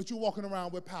 but you're walking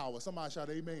around with power. Somebody shout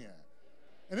amen.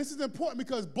 And this is important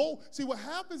because bold. See, what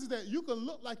happens is that you can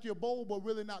look like you're bold, but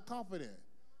really not confident.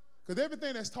 Because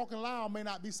everything that's talking loud may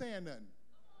not be saying nothing.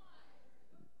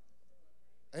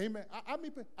 Amen.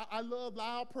 I love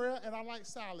loud prayer and I like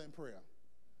silent prayer.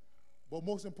 But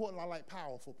most importantly, I like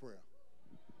powerful prayer.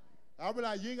 I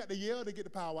realize you ain't got to yell to get the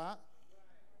power out.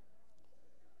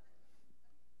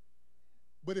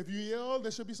 But if you yell,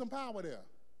 there should be some power there.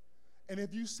 And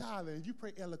if you silent, if you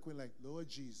pray eloquently, like, Lord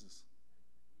Jesus.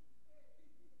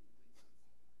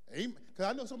 Amen. Because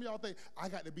I know some of y'all think, I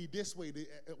got to be this way to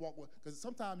walk with. Because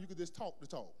sometimes you can just talk the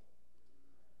talk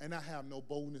and not have no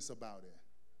boldness about it.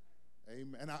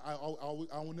 Amen. And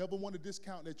I will never want to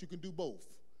discount that you can do both.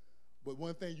 But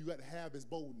one thing you got to have is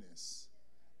boldness.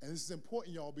 And this is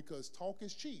important, y'all, because talk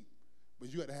is cheap,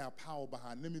 but you got to have power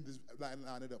behind it. Let me just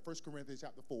line it up. 1 Corinthians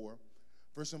chapter 4,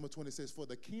 verse number 20 says, for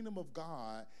the kingdom of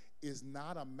God is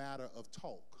not a matter of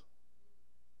talk,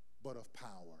 but of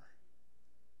power.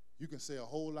 You can say a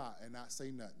whole lot and not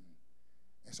say nothing.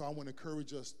 And so I want to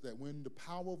encourage us that when the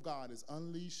power of God is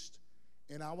unleashed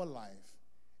in our life,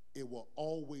 it will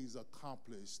always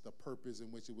accomplish the purpose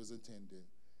in which it was intended.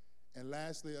 And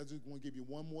lastly, I just want to give you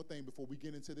one more thing before we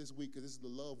get into this week, because this is the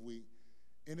love week.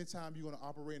 Anytime you're going to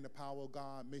operate in the power of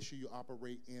God, make sure you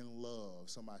operate in love.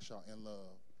 Somebody shout, in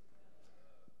love.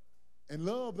 And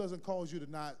love doesn't cause you to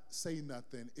not say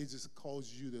nothing. It just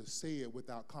causes you to say it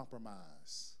without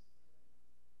compromise.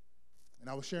 And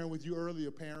I was sharing with you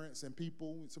earlier, parents and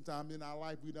people, sometimes in our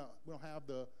life we don't have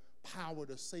the power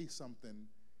to say something.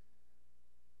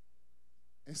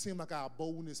 It seems like our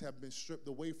boldness have been stripped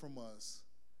away from us.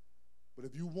 But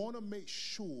if you want to make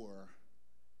sure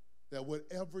that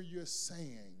whatever you're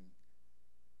saying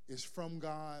is from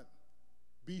God,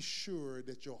 be sure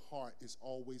that your heart is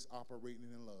always operating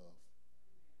in love.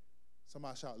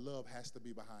 Somebody shout, love has to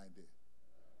be behind it.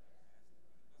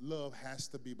 Love has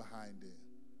to be behind it.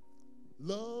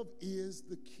 Love is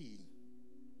the key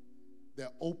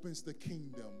that opens the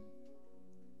kingdom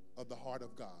of the heart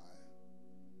of God.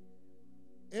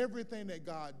 Everything that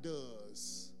God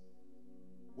does,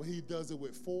 whether he does it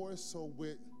with force or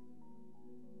with,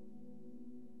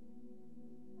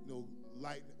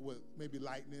 with maybe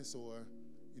lightness or,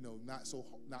 not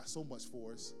so much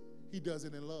force, he does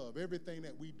it in love. Everything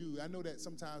that we do. I know that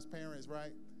sometimes parents,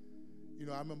 right?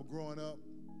 I remember growing up,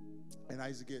 and I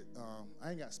used to get,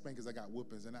 I ain't got spankings, I got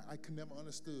whoopings, and I could never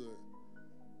understood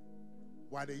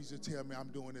why they used to tell me I'm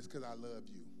doing this because I love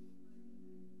you.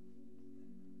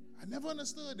 I never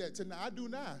understood that till now. I do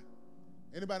now.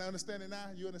 Anybody understand it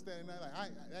now? You understand it now?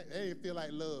 Like, I didn't feel like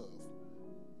love.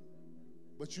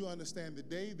 But you understand the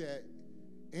day that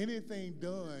anything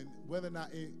done, whether or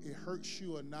not it hurts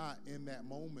you or not in that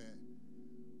moment,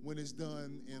 when it's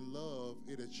done in love,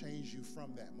 it'll change you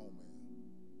from that moment.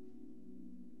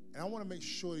 And I want to make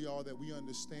sure, y'all, that we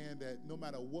understand that no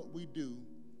matter what we do,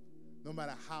 no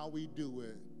matter how we do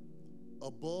it,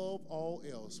 above all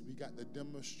else, we got to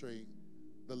demonstrate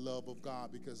the love of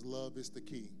God, because love is the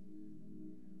key.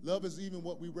 Love is even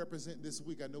what we represent this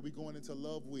week. I know we're going into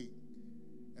Love Week,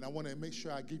 and I want to make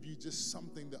sure I give you just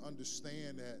something to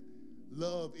understand that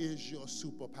love is your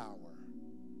superpower.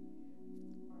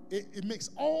 It makes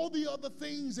all the other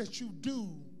things that you do,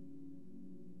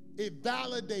 it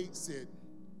validates it,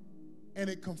 and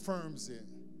it confirms it.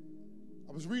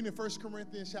 I was reading in 1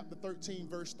 Corinthians chapter 13,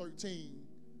 verse 13,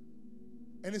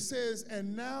 and it says,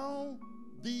 and now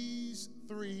these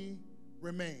three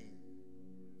remain: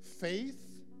 faith,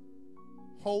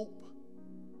 hope,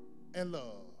 and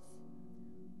love.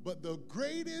 But the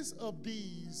greatest of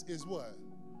these is what?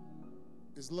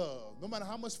 Is love. No matter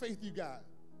how much faith you got,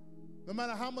 no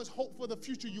matter how much hope for the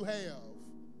future you have,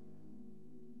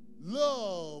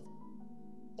 love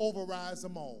overrides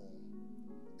them all.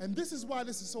 And this is why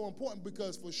this is so important,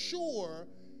 because for sure,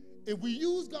 if we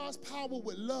use God's power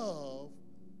with love,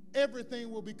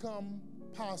 everything will become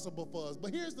possible for us.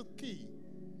 But here's the key,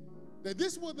 that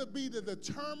this will be the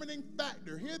determining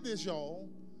factor, hear this, y'all,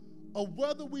 of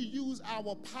whether we use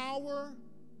our power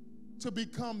to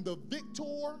become the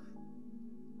victor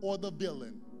or the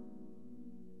villain.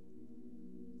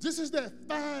 This is that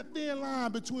fine, thin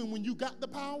line between when you got the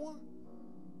power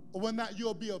or when not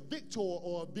you'll be a victor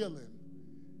or a villain.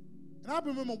 And I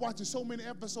remember watching so many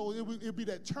episodes, it'll be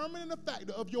that determining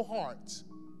factor of your heart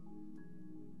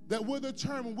that will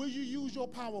determine, will you use your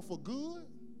power for good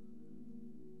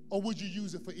or would you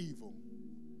use it for evil?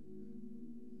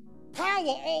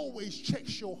 Power always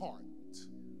checks your heart.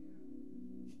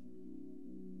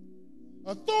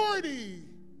 Authority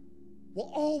will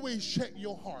always check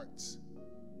your heart.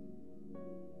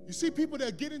 You see people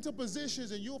that get into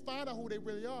positions and you'll find out who they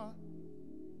really are.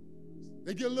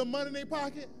 They get a little money in their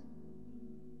pocket,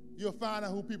 you'll find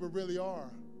out who people really are.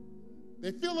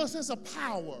 They feel a sense of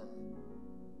power.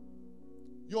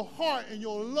 Your heart and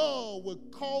your love will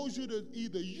cause you to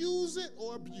either use it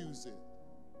or abuse it.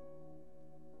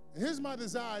 And here's my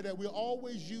desire, that we'll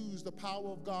always use the power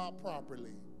of God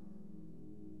properly.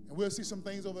 And we'll see some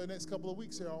things over the next couple of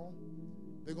weeks here on.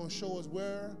 They're going to show us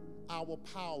where our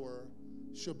power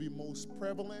should be most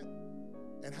prevalent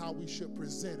and how we should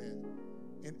present it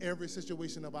in every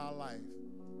situation of our life.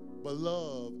 But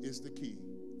love is the key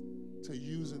to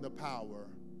using the power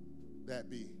that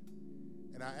be.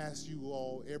 And I ask you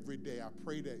all every day, I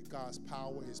pray that God's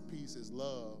power, his peace, his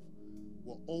love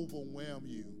will overwhelm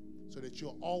you so that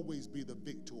you'll always be the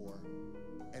victor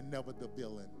and never the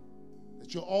villain.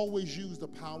 That you'll always use the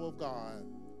power of God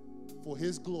for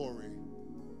his glory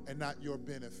and not your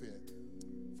benefit,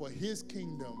 for his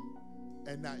kingdom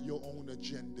and not your own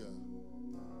agenda.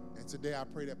 And today I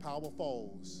pray that power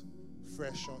falls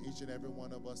fresh on each and every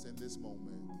one of us in this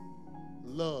moment.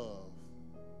 Love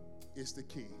is the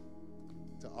key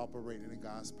to operating in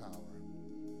God's power.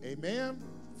 Amen.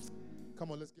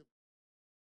 Come on, let's give